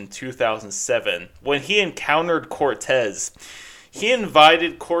published in 2007, when he encountered Cortez, he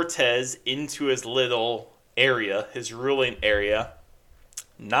invited Cortez into his little area, his ruling area,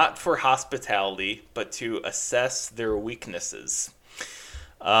 not for hospitality, but to assess their weaknesses.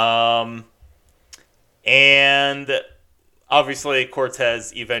 And obviously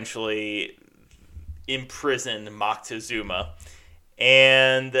Cortez eventually imprisoned Moctezuma,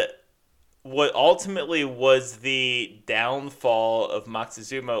 and what ultimately was the downfall of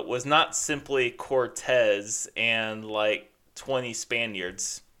Moctezuma was not simply Cortez and like 20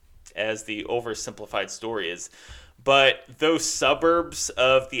 Spaniards, as the oversimplified story is, but those suburbs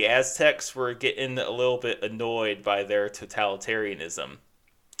of the Aztecs were getting a little bit annoyed by their totalitarianism.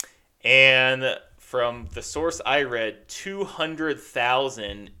 And from the source I read,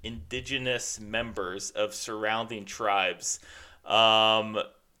 200,000 indigenous members of surrounding tribes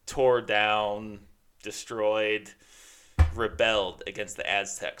tore down, destroyed, rebelled against the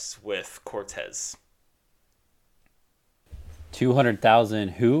Aztecs with Cortez. 200,000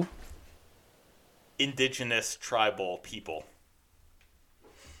 who? Indigenous tribal people.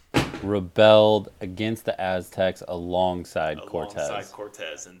 Rebelled against the Aztecs alongside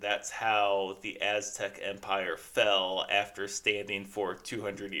Cortez, and that's how the Aztec Empire fell after standing for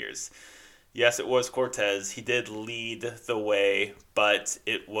 200 years. Yes, it was Cortez. He did lead the way, but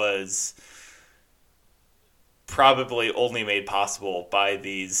it was probably only made possible by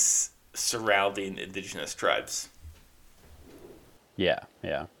these surrounding indigenous tribes. Yeah.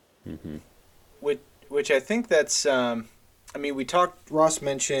 Mm-hmm. Which I think that's... Ross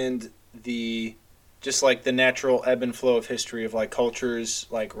mentioned just like the natural ebb and flow of history of like cultures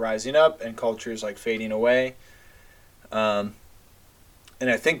like rising up and cultures like fading away. And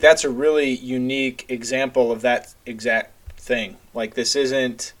I think that's a really unique example of that exact thing. Like this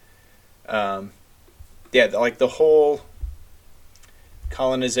isn't, like the whole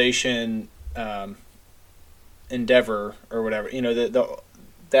colonization endeavor or whatever,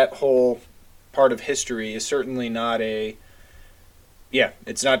 that whole part of history is certainly not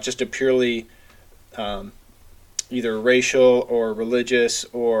it's not just a purely either racial or religious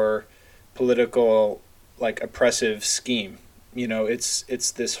or political like oppressive scheme.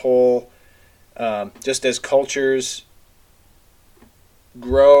 It's this whole just as cultures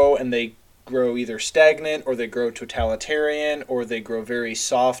grow, and they grow either stagnant or they grow totalitarian or they grow very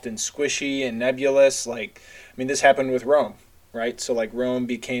soft and squishy and nebulous. This happened with Rome, right? So like Rome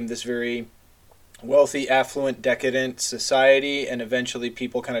became this very wealthy, affluent, decadent society, and eventually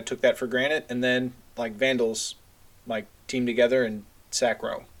people kind of took that for granted, and then like Vandals like teamed together and sack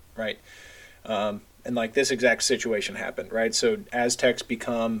Rome, right? And like this exact situation happened, right? So Aztecs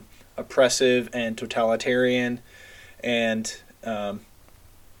become oppressive and totalitarian, and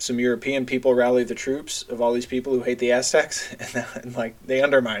some European people rally the troops of all these people who hate the Aztecs, and like they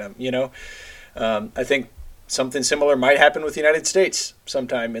undermine them, I think something similar might happen with the United States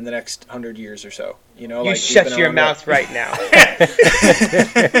sometime in the next 100 years or so. You shut your mouth right now.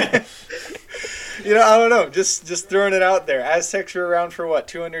 I don't know. Just throwing it out there. Aztecs were around for what,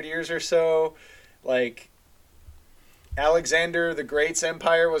 200 years or so. Like Alexander the Great's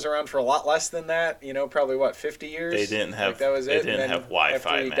empire was around for a lot less than that. Probably what, 50 years. They didn't have. That was it. They didn't have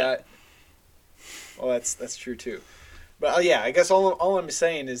Wi-Fi, man. Well, that's true too. But yeah, I guess all I'm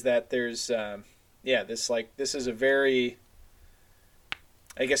saying is that there's this is a very,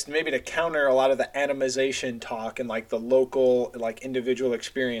 I guess maybe to counter a lot of the atomization talk and like the local like individual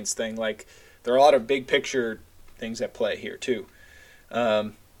experience thing, like there are a lot of big picture things at play here too.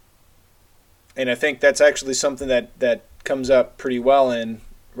 And I think that's actually something that comes up pretty well in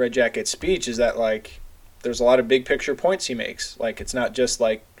Red Jacket's speech, is that like there's a lot of big picture points he makes. Like it's not just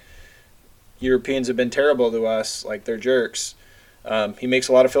like Europeans have been terrible to us, like they're jerks. He makes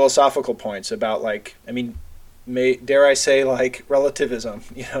a lot of philosophical points about like, I mean, dare I say like relativism,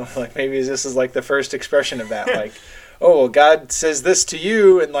 like maybe this is like the first expression of that, like, oh, well, God says this to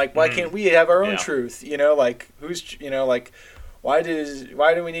you, and like, why can't we have our own truth? Like who's, like, why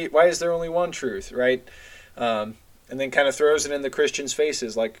is there only one truth, right? And then kind of throws it in the Christians'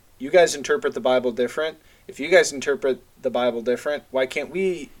 faces, like, you guys interpret the Bible different. If you guys interpret the Bible different, why can't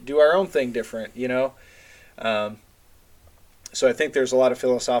we do our own thing different? So I think there's a lot of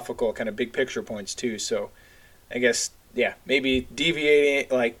philosophical kind of big picture points too. So I guess, maybe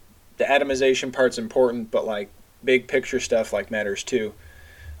deviating, like the atomization part's important, but like big picture stuff like matters too.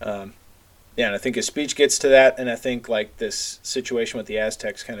 And I think his speech gets to that, and I think like this situation with the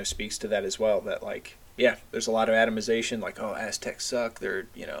Aztecs kind of speaks to that as well, that like, there's a lot of atomization, like, oh, Aztecs suck, they're,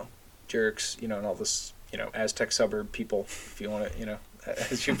 jerks, and all this, Aztec suburb people, if you want to,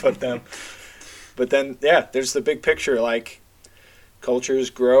 as you put them. But then, there's the big picture, like, cultures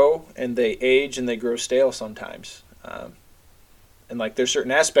grow and they age and they grow stale sometimes. And like there's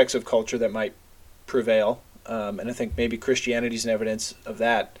certain aspects of culture that might prevail. And I think maybe Christianity's an evidence of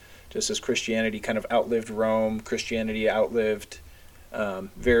that. Just as Christianity kind of outlived Rome, Christianity outlived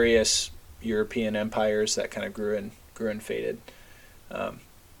various European empires that kind of grew and faded.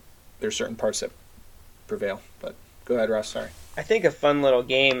 There's certain parts that prevail. But go ahead, Ross, sorry. I think a fun little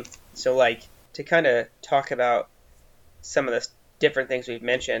game, so like to kind of talk about some of the different things we've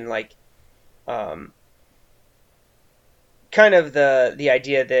mentioned, like kind of the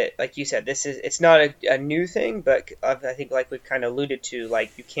idea that, like you said, it's not a new thing, but I think like we've kind of alluded to,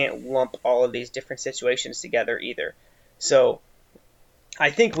 like you can't lump all of these different situations together either. So I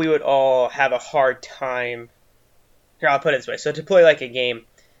think we would all have a hard time. Here, I'll put it this way. So to play like a game,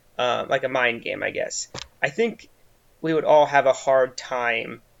 like a mind game, I guess, I think we would all have a hard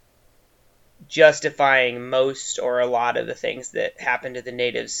time justifying most or a lot of the things that happened to the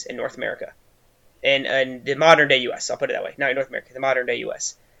natives in North America. And the modern day U.S., I'll put it that way, not in North America, the modern day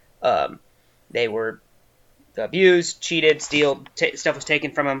U.S. They were abused, cheated, stuff was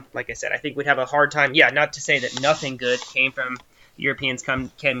taken from them. Like I said, I think we'd have a hard time, not to say that nothing good came from Europeans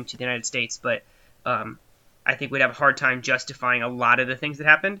came to the United States, but I think we'd have a hard time justifying a lot of the things that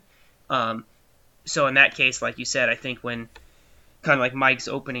happened. So in that case, like you said, I think when kind of like Mike's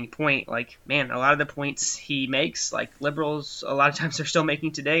opening point, like, man, a lot of the points he makes, like liberals a lot of times are still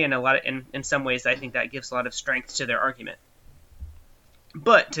making today, and in some ways I think that gives a lot of strength to their argument.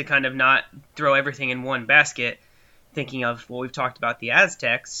 But to kind of not throw everything in one basket, thinking of what we've talked about the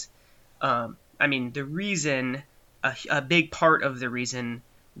Aztecs, I mean, the reason, a big part of the reason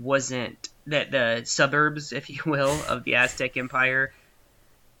wasn't that the suburbs, if you will, of the Aztec Empire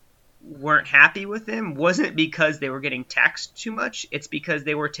weren't happy with them, wasn't because they were getting taxed too much. It's because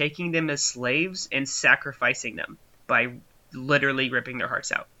they were taking them as slaves and sacrificing them by literally ripping their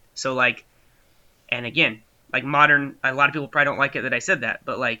hearts out. So like, and again, like modern, a lot of people probably don't like it that I said that,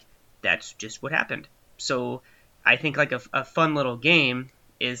 but like, that's just what happened. So I think like a fun little game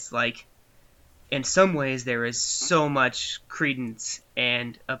is like, in some ways there is so much credence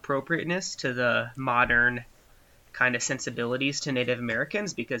and appropriateness to the modern kind of sensibilities to Native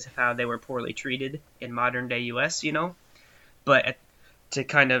Americans because of how they were poorly treated in modern day U.S., But to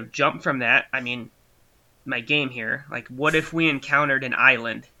kind of jump from that, I mean, my game here, like what if we encountered an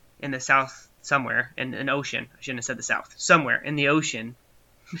island in the south somewhere, in an ocean, I shouldn't have said the south, somewhere in the ocean,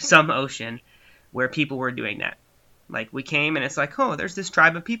 some ocean, where people were doing that. Like we came and it's like, oh, there's this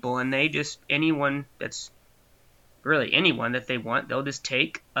tribe of people and they just, anyone that they want, they'll just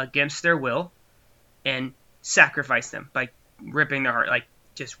take against their will and sacrifice them by ripping their heart, like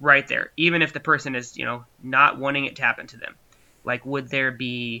just right there, even if the person is, not wanting it to happen to them. Like, would there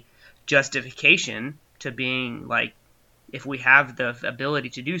be justification to being like, if we have the ability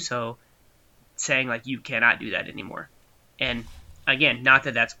to do so, saying like, you cannot do that anymore? And again, not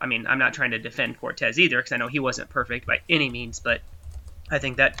that that's, I mean, I'm not trying to defend Cortez either, because I know he wasn't perfect by any means, but I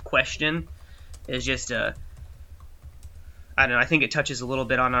think that question is just I don't know, I think it touches a little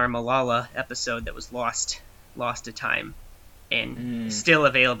bit on our Malala episode that was lost to time and still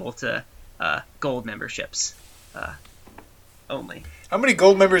available to gold memberships only. How many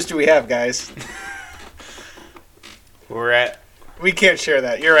gold members do we have, guys? We're at We can't share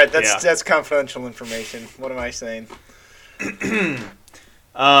that. You're right. Yeah. That's confidential information. What am I saying?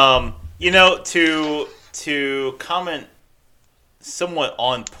 To comment somewhat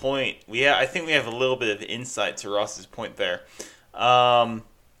on point. I think we have a little bit of insight to Ross's point there,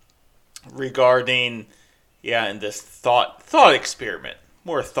 regarding and this thought experiment,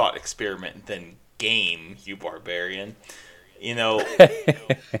 more thought experiment than game. You barbarian, in the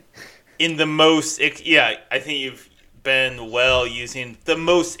most I think you've been using the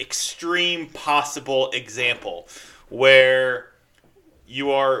most extreme possible example where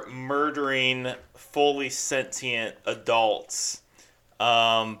you are murdering fully sentient adults,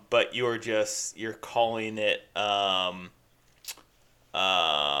 but you're calling it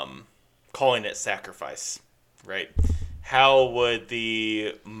sacrifice, right? How would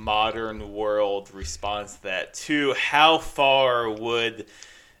the modern world respond to that? How far would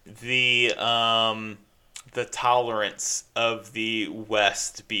the tolerance of the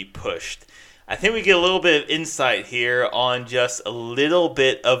West be pushed? I think we get a little bit of insight here on just a little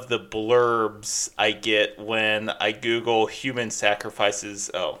bit of the blurbs I get when I Google human sacrifices.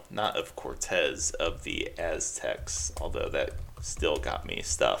 Oh, not of Cortez, of the Aztecs, although that still got me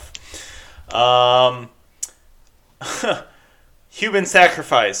stuff. Human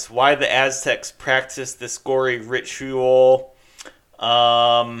sacrifice. Why the Aztecs practiced this gory ritual.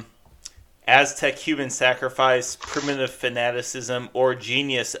 Aztec human sacrifice, primitive fanaticism, or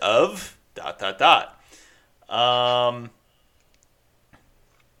genius of... ...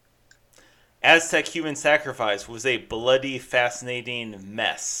 Aztec human sacrifice was a bloody, fascinating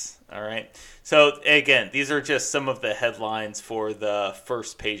mess. All right. So again, these are just some of the headlines for the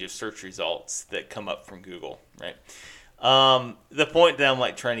first page of search results that come up from Google. Right. The point that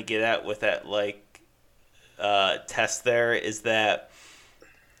I'm trying to get at with that test there is that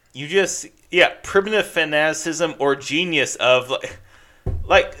you just primitive fanaticism or genius of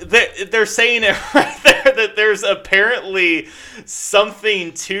they're saying it right there that there's apparently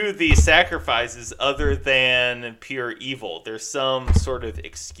something to these sacrifices other than pure evil. There's some sort of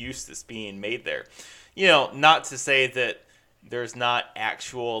excuse that's being made there. Not to say that there's not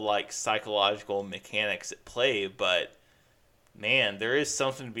actual psychological mechanics at play, but man, there is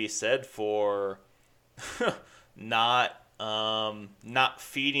something to be said for not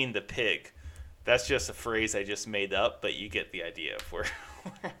feeding the pig. That's just a phrase I just made up, but you get the idea of where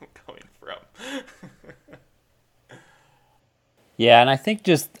I'm coming from. Yeah, and I think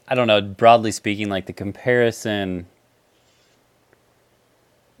I don't know, broadly speaking, the comparison,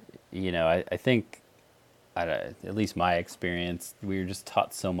 I think, at least my experience, we were just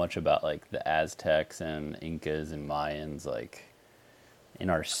taught so much about, the Aztecs and Incas and Mayans,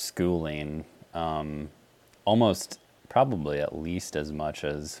 in our schooling, almost probably at least as much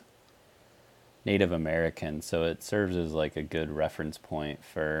as Native American, so it serves as a good reference point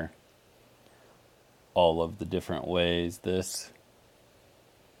for all of the different ways this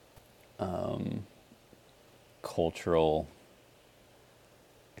cultural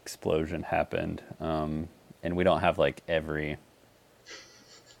explosion happened, and we don't have every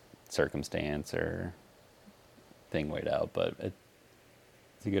circumstance or thing weighed out, but it's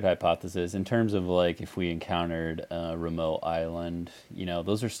a good hypothesis. In terms of if we encountered a remote island,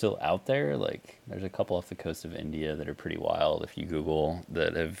 those are still out there. There's a couple off the coast of India that are pretty wild if you Google,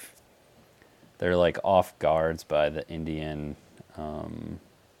 they're off guards by the Indian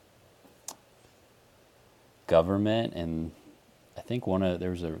government, and I think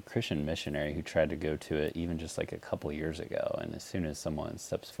there was a Christian missionary who tried to go to it even just a couple years ago, and as soon as someone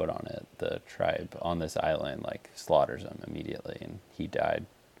steps foot on it, the tribe on this island slaughters him immediately, and he died.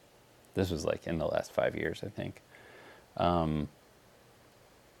 This was in the last 5 years, I think.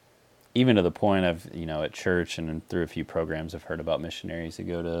 Even to the point of, at church and through a few programs, I've heard about missionaries who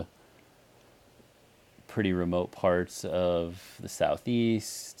go to pretty remote parts of the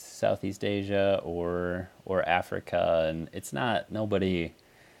Southeast Asia, or Africa, and it's not I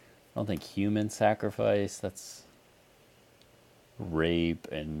don't think human sacrifice. That's rape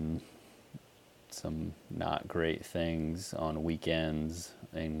and some not great things on weekends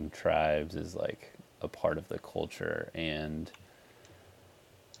in tribes is a part of the culture, and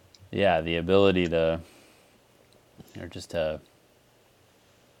the ability to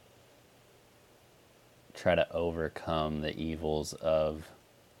try to overcome the evils of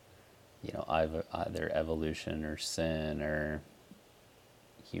either evolution or sin or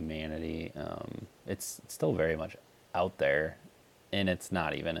humanity. It's still very much out there, and it's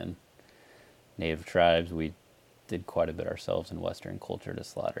not even in Native tribes. We did quite a bit ourselves in Western culture to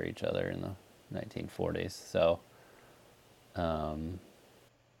slaughter each other in the 1940s. So,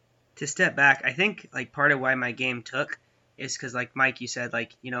 to step back, I think like part of why my game took is because like Mike, you said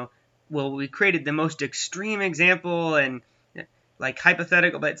like, well, we created the most extreme example and like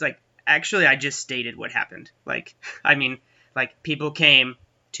hypothetical, but it's like actually I just stated what happened. Like, I mean, like people came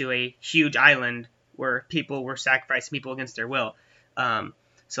to a huge island where people were sacrificing people against their will.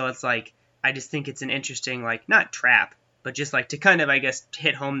 So it's like I just think it's an interesting like not trap, but just like to kind of I guess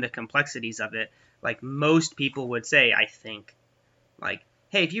hit home the complexities of it. Like most people would say, I think, like,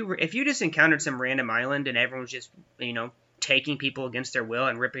 hey, if you just encountered some random island and everyone was just taking people against their will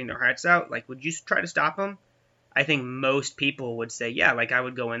and ripping their hearts out, like, would you try to stop them? I think most people would say, yeah, like I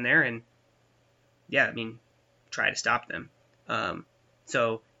would go in there and, yeah, I mean, try to stop them.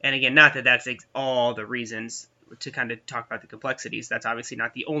 So, and again, not that that's all the reasons to kind of talk about the complexities. That's obviously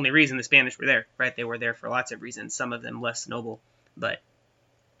not the only reason the Spanish were there, right? They were there for lots of reasons, some of them less noble. But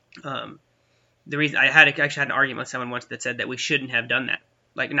the reason I actually had an argument with someone once that said that we shouldn't have done that.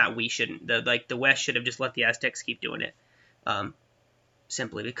 Like, not we shouldn't. The West should have just let the Aztecs keep doing it.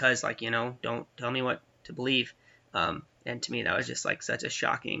 Simply because, like, don't tell me what to believe. And to me, that was just like such a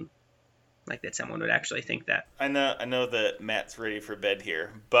shocking, like that someone would actually think that. I know that Matt's ready for bed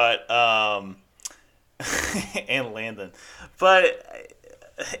here, but and Landon, but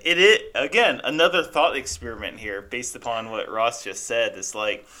it is again another thought experiment here based upon what Ross just said. It's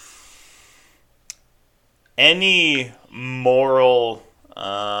like any moral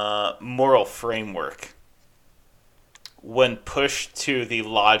framework, when pushed to the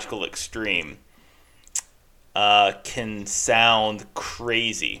logical extreme, can sound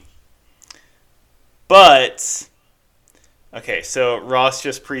crazy. But, okay, so Ross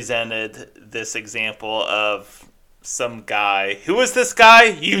just presented this example of some guy. Who is this guy?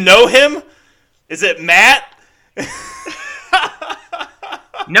 You know him? Is it Matt?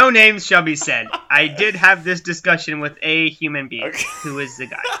 No names shall be said. I did have this discussion with a human being. Okay. Who is the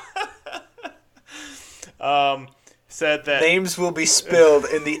guy? Said that names will be spilled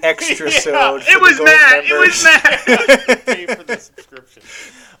in the extra sode. It was Matt. It was Matt. Pay for the subscription.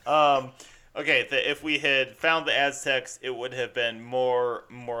 Okay, if we had found the Aztecs, it would have been more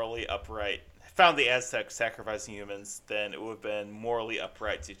morally upright. Found the Aztecs sacrificing humans, then it would have been morally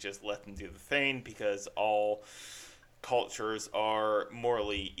upright to just let them do the thing because all cultures are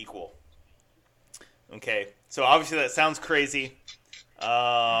morally equal. Okay, so obviously that sounds crazy,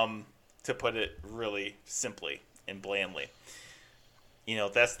 to put it really simply and blandly.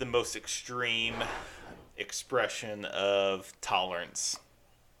 That's the most extreme expression of tolerance.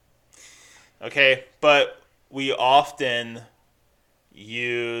 Okay, but we often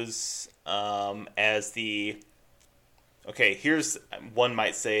use as here's one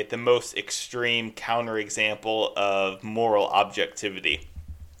might say the most extreme counterexample of moral objectivity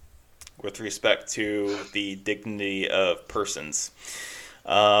with respect to the dignity of persons.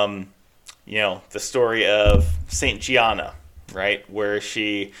 The story of Saint Gianna, right, where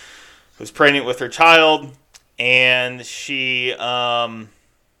she was pregnant with her child, and she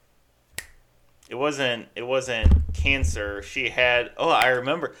it wasn't cancer. She had, I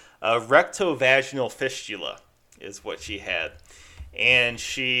remember, a rectovaginal fistula is what she had. And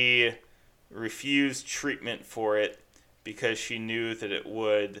she refused treatment for it because she knew that it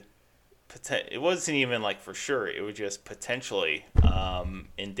wasn't even like for sure, it would just potentially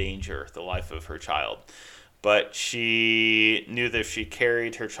endanger the life of her child. But she knew that if she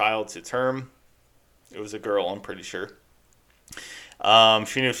carried her child to term, it was a girl, I'm pretty sure.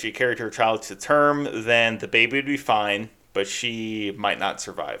 She knew if she carried her child to term, then the baby would be fine, but she might not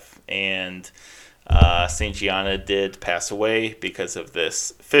survive. And St. Gianna did pass away because of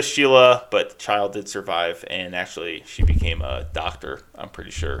this fistula, but the child did survive, and actually she became a doctor, I'm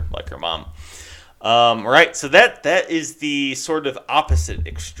pretty sure, like her mom. Right, so that is the sort of opposite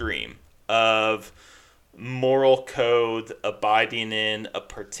extreme of moral code abiding in a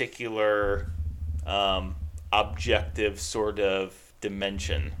particular objective sort of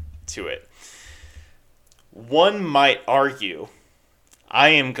dimension to it. One might argue, I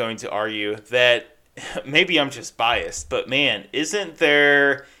am going to argue, that maybe I'm just biased, but man, isn't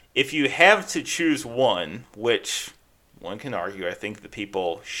there, if you have to choose one, which one can argue, I think the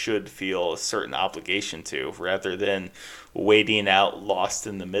people should feel a certain obligation to, rather than waiting out lost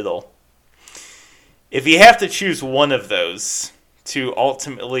in the middle. If you have to choose one of those to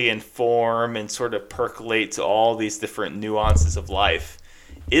ultimately inform and sort of percolate to all these different nuances of life,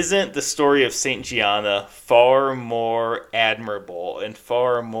 isn't the story of St. Gianna far more admirable and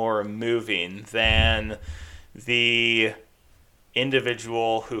far more moving than the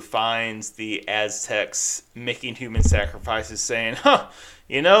individual who finds the Aztecs making human sacrifices saying,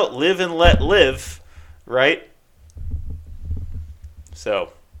 live and let live, right?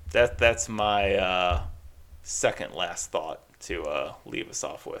 So, That's my second last thought to leave us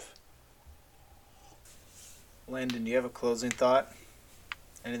off with. Landon, do you have a closing thought?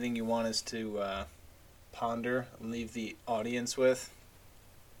 Anything you want us to ponder and leave the audience with?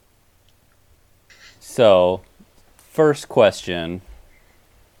 So, first question.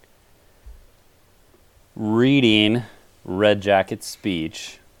 Reading Red Jacket's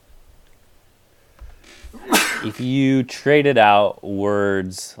speech, if you traded out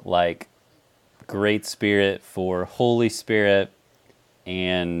words like Great Spirit for Holy Spirit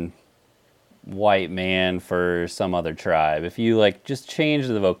and white man for some other tribe, if you like just change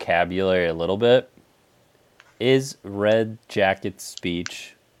the vocabulary a little bit, is Red Jacket's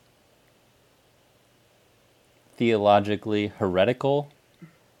speech theologically heretical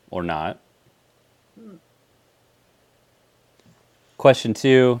or not? Question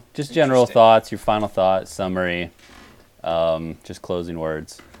 2, just general thoughts, your final thought, summary, just closing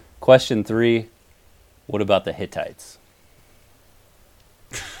words. Question 3, what about the Hittites?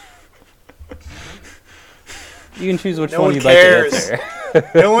 You can choose which one you'd like to answer.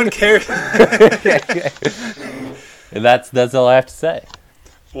 No one cares. And that's all I have to say.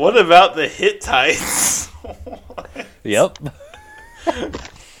 What about the Hittites? Yep.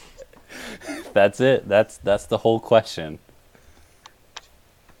 That's it. That's the whole question.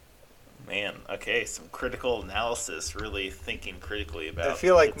 Man, okay, some critical analysis, really thinking critically about I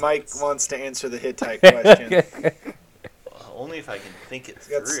feel like Hittites. Mike wants to answer the Hittite question. Only if I can think it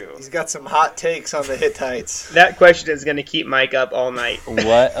through. He's got some hot takes on the Hittites. That question is going to keep Mike up all night.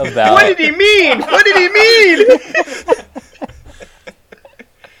 What about... What did he mean? What did he mean?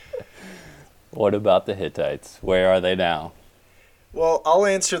 What about the Hittites? Where are they now? Well, I'll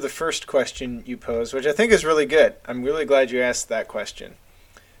answer the first question you posed, which I think is really good. I'm really glad you asked that question.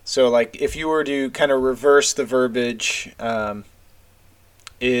 So, like, if you were to kind of reverse the verbiage,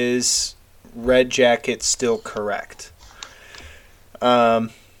 is Red Jacket still correct? I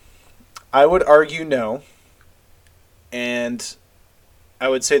would argue no. And I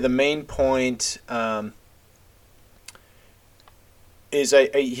would say the main point is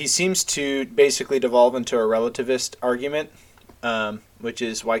he seems to basically devolve into a relativist argument, which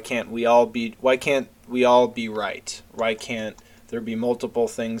is why can't we all be right? Why can't there be multiple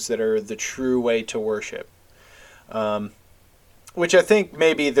things that are the true way to worship? Which I think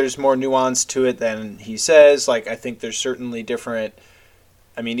maybe there's more nuance to it than he says. Like, I think there's certainly different,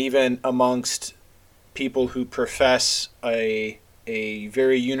 I mean, even amongst people who profess a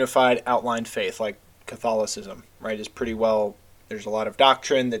very unified outlined faith, like Catholicism, right, is pretty well, there's a lot of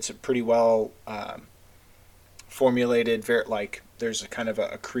doctrine that's pretty well formulated, like there's a kind of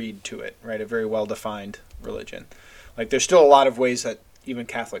a creed to it, right, a very well-defined religion. Like, there's still a lot of ways that even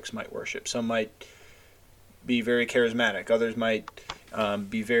Catholics might worship. Some might be very charismatic. Others might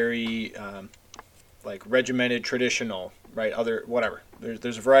be very like regimented, traditional, right? Whatever.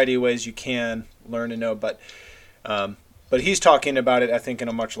 There's a variety of ways you can learn and know, but he's talking about it, I think, in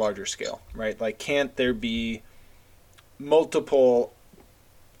a much larger scale, right? Like, can't there be multiple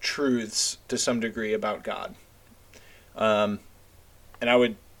truths to some degree about God? And I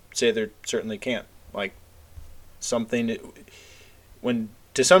would say there certainly can't. Like, something when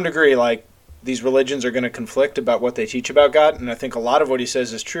to some degree, like, these religions are going to conflict about what they teach about God, and I think a lot of what he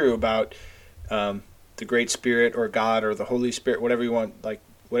says is true about the Great Spirit or God or the Holy Spirit, whatever you want, like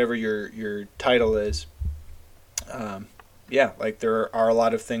whatever your title is. Yeah, like there are a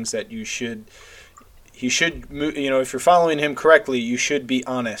lot of things that he should, if you're following him correctly, you should be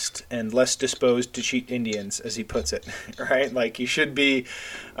honest and less disposed to cheat Indians, as he puts it, right? Like, you should be,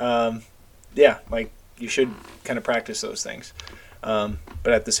 like, you should kind of practice those things.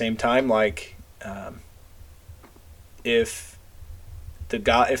 But at the same time, like, if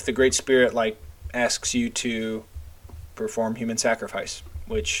the Great Spirit, like, asks you to perform human sacrifice,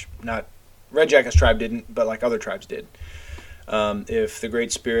 which not Red Jacket's tribe didn't, but like other tribes did. If the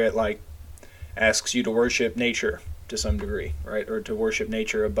Great Spirit, like, asks you to worship nature to some degree, right, or to worship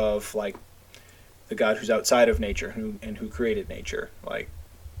nature above, like, the God who's outside of nature who created nature, like,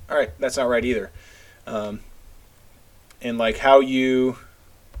 all right, that's not right either. And like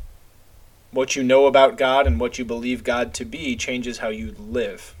what you know about God and what you believe God to be changes how you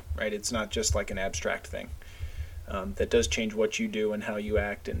live, right? It's not just like an abstract thing. That does change what you do and how you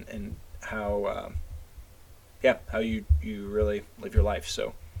act and how you really live your life.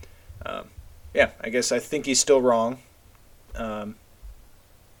 So, I guess I think he's still wrong. But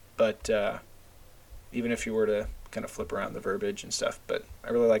even if you were to kind of flip around the verbiage and stuff, but I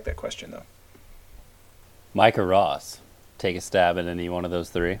really like that question, though. Mike or Ross, take a stab at any one of those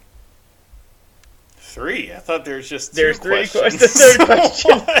three. 3. I thought there's just There's two 3 questions. questions. The third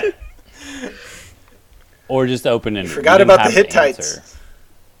question. What? Or just open-ended. You forgot You didn't about the have to Hittites. answer.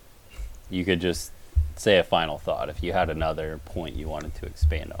 You could just say a final thought if you had another point you wanted to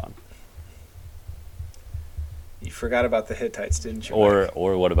expand on. You forgot about the Hittites, didn't you?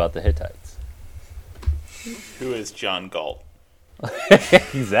 Or what about the Hittites? Who is John Galt?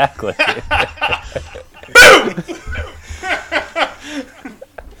 Exactly.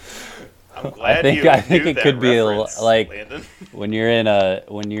 I'm glad I think you knew it that could be reference, like Landon. when you're in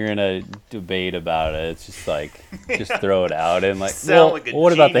a debate about it, it's just like just throw it out and like, Sound well, like a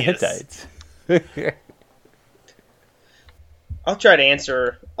what about the genius. Hittites? I'll try to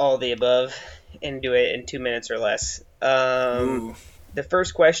answer all the above and do it in 2 minutes or less. Ooh. The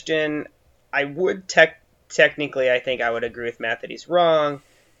first question, I would technically, I think I would agree with Matt that he's wrong.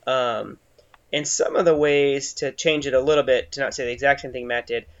 In some of the ways to change it a little bit, to not say the exact same thing Matt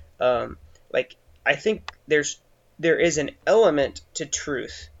did, I think there is an element to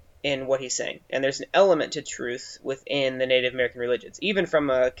truth in what he's saying, and there's an element to truth within the Native American religions, even from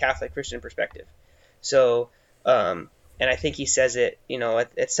a Catholic Christian perspective. So, and I think he says it,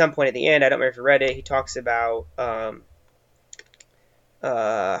 at some point at the end, I don't remember if you read it, he talks about, I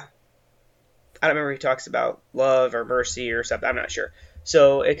don't remember if he talks about love or mercy or something, I'm not sure.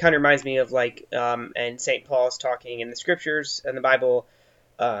 So it kind of reminds me of and St. Paul's talking in the scriptures and the Bible.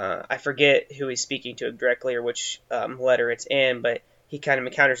 I forget who he's speaking to directly or which letter it's in, but he kind of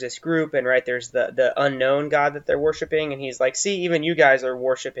encounters this group, and there's the unknown God that they're worshiping, and he's like, see, even you guys are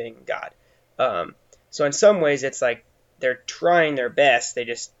worshiping God. So in some ways, it's like they're trying their best,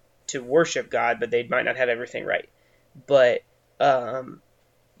 to worship God, but they might not have everything right. But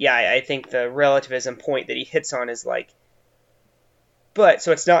I think the relativism point that he hits on is so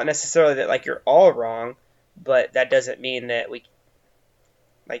it's not necessarily that you're all wrong, but that doesn't mean that we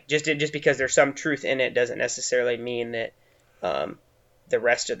just because there's some truth in it doesn't necessarily mean that the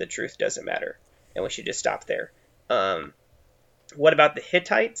rest of the truth doesn't matter, and we should just stop there. What about the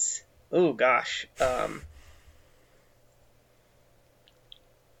Hittites? Oh gosh,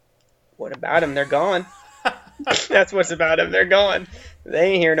 what about them? They're gone. That's what's about them. They're gone.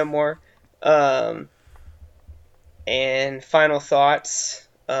 They ain't here no more. And final thoughts.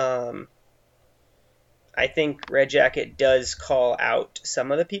 I think Red Jacket does call out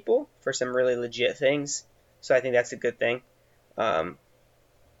some of the people for some really legit things, so I think that's a good thing. To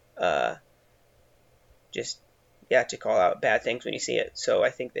call out bad things when you see it. So I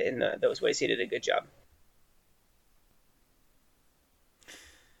think that in those ways he did a good job.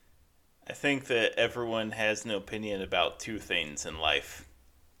 I think that everyone has an opinion about two things in life: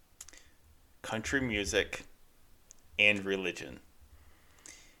 country music and religion.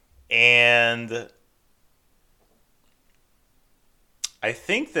 And I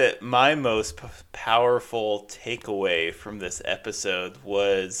think that my most powerful takeaway from this episode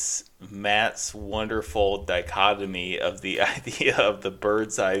was Matt's wonderful dichotomy of the idea of the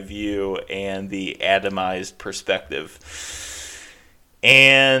bird's eye view and the atomized perspective.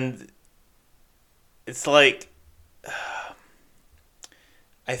 And it's I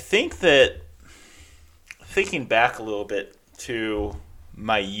think that thinking back a little bit to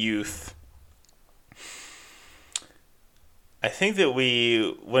my youth, I think that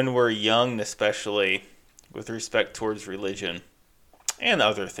when we're young, especially with respect towards religion and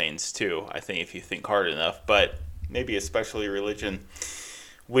other things too, I think if you think hard enough, but maybe especially religion,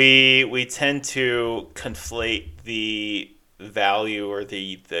 we tend to conflate the value or the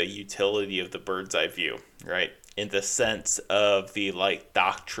utility of the bird's eye view, right? In the sense of the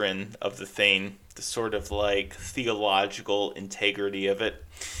doctrine of the thing, the sort of theological integrity of it.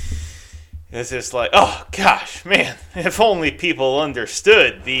 It's just oh gosh, man, if only people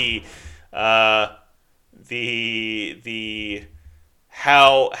understood how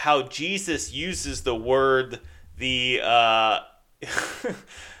Jesus uses the word, the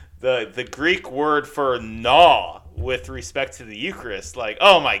Greek word for gnaw with respect to the Eucharist.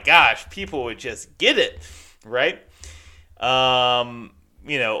 Oh my gosh, people would just get it, right? Or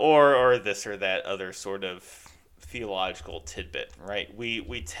this or that other sort of theological tidbit, right?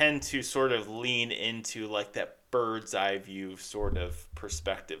 We tend to sort of lean into that bird's eye view sort of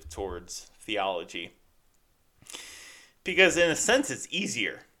perspective towards theology, because in a sense it's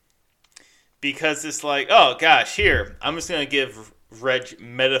easier, because it's oh gosh, here I'm just going to give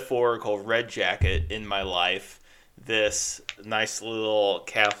metaphorical Red Jacket in my life this nice little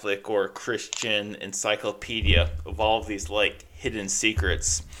Catholic or Christian encyclopedia of all of these hidden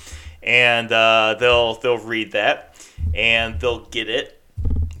secrets. And they'll read that, and they'll get it.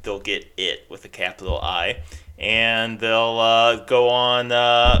 They'll get it with a capital I, and they'll go on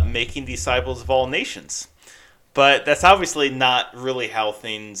making disciples of all nations. But that's obviously not really how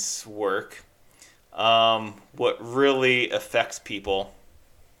things work. What really affects people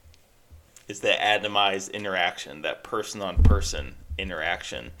is that atomized interaction, that person-on-person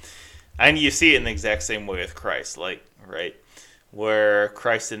interaction. And you see it in the exact same way with Christ, like, right? Where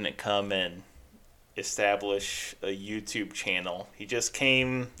Christ didn't come and establish a YouTube channel. He just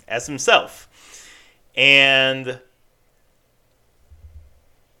came as himself. And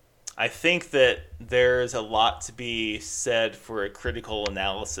I think that there's a lot to be said for a critical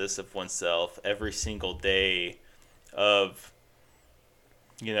analysis of oneself every single day of,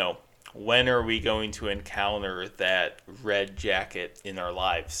 when are we going to encounter that red jacket in our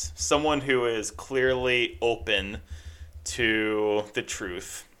lives? Someone who is clearly open to the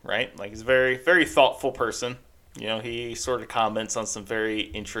truth, right? Like, he's a very, very thoughtful person. He sort of comments on some very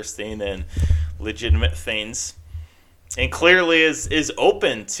interesting and legitimate things. And clearly is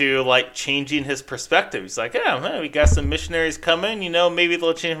open to, like, changing his perspective. He's like, yeah, man, we got some missionaries coming, maybe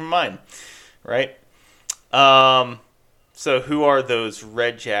they'll change my mind, right? So who are those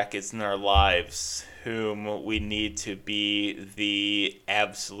red jackets in our lives whom we need to be the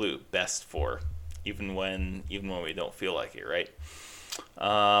absolute best for, even when we don't feel like it, right?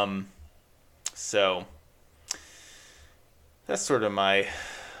 So that's sort of my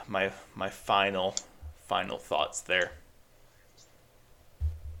final thoughts there.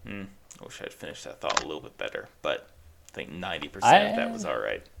 I wish I'd finished that thought a little bit better, but I think 90% of that was all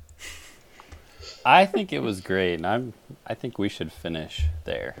right. I think it was great, and I think we should finish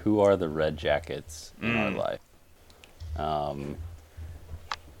there. Who are the red jackets in our life?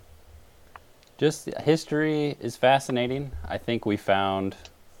 Just history is fascinating. I think we found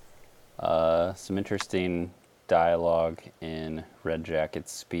some interesting dialogue in Red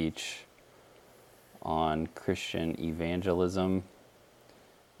Jacket's speech on Christian evangelism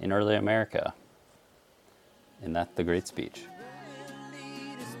in early America. Isn't that the great speech?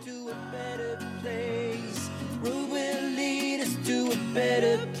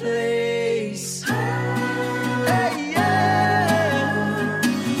 Better place.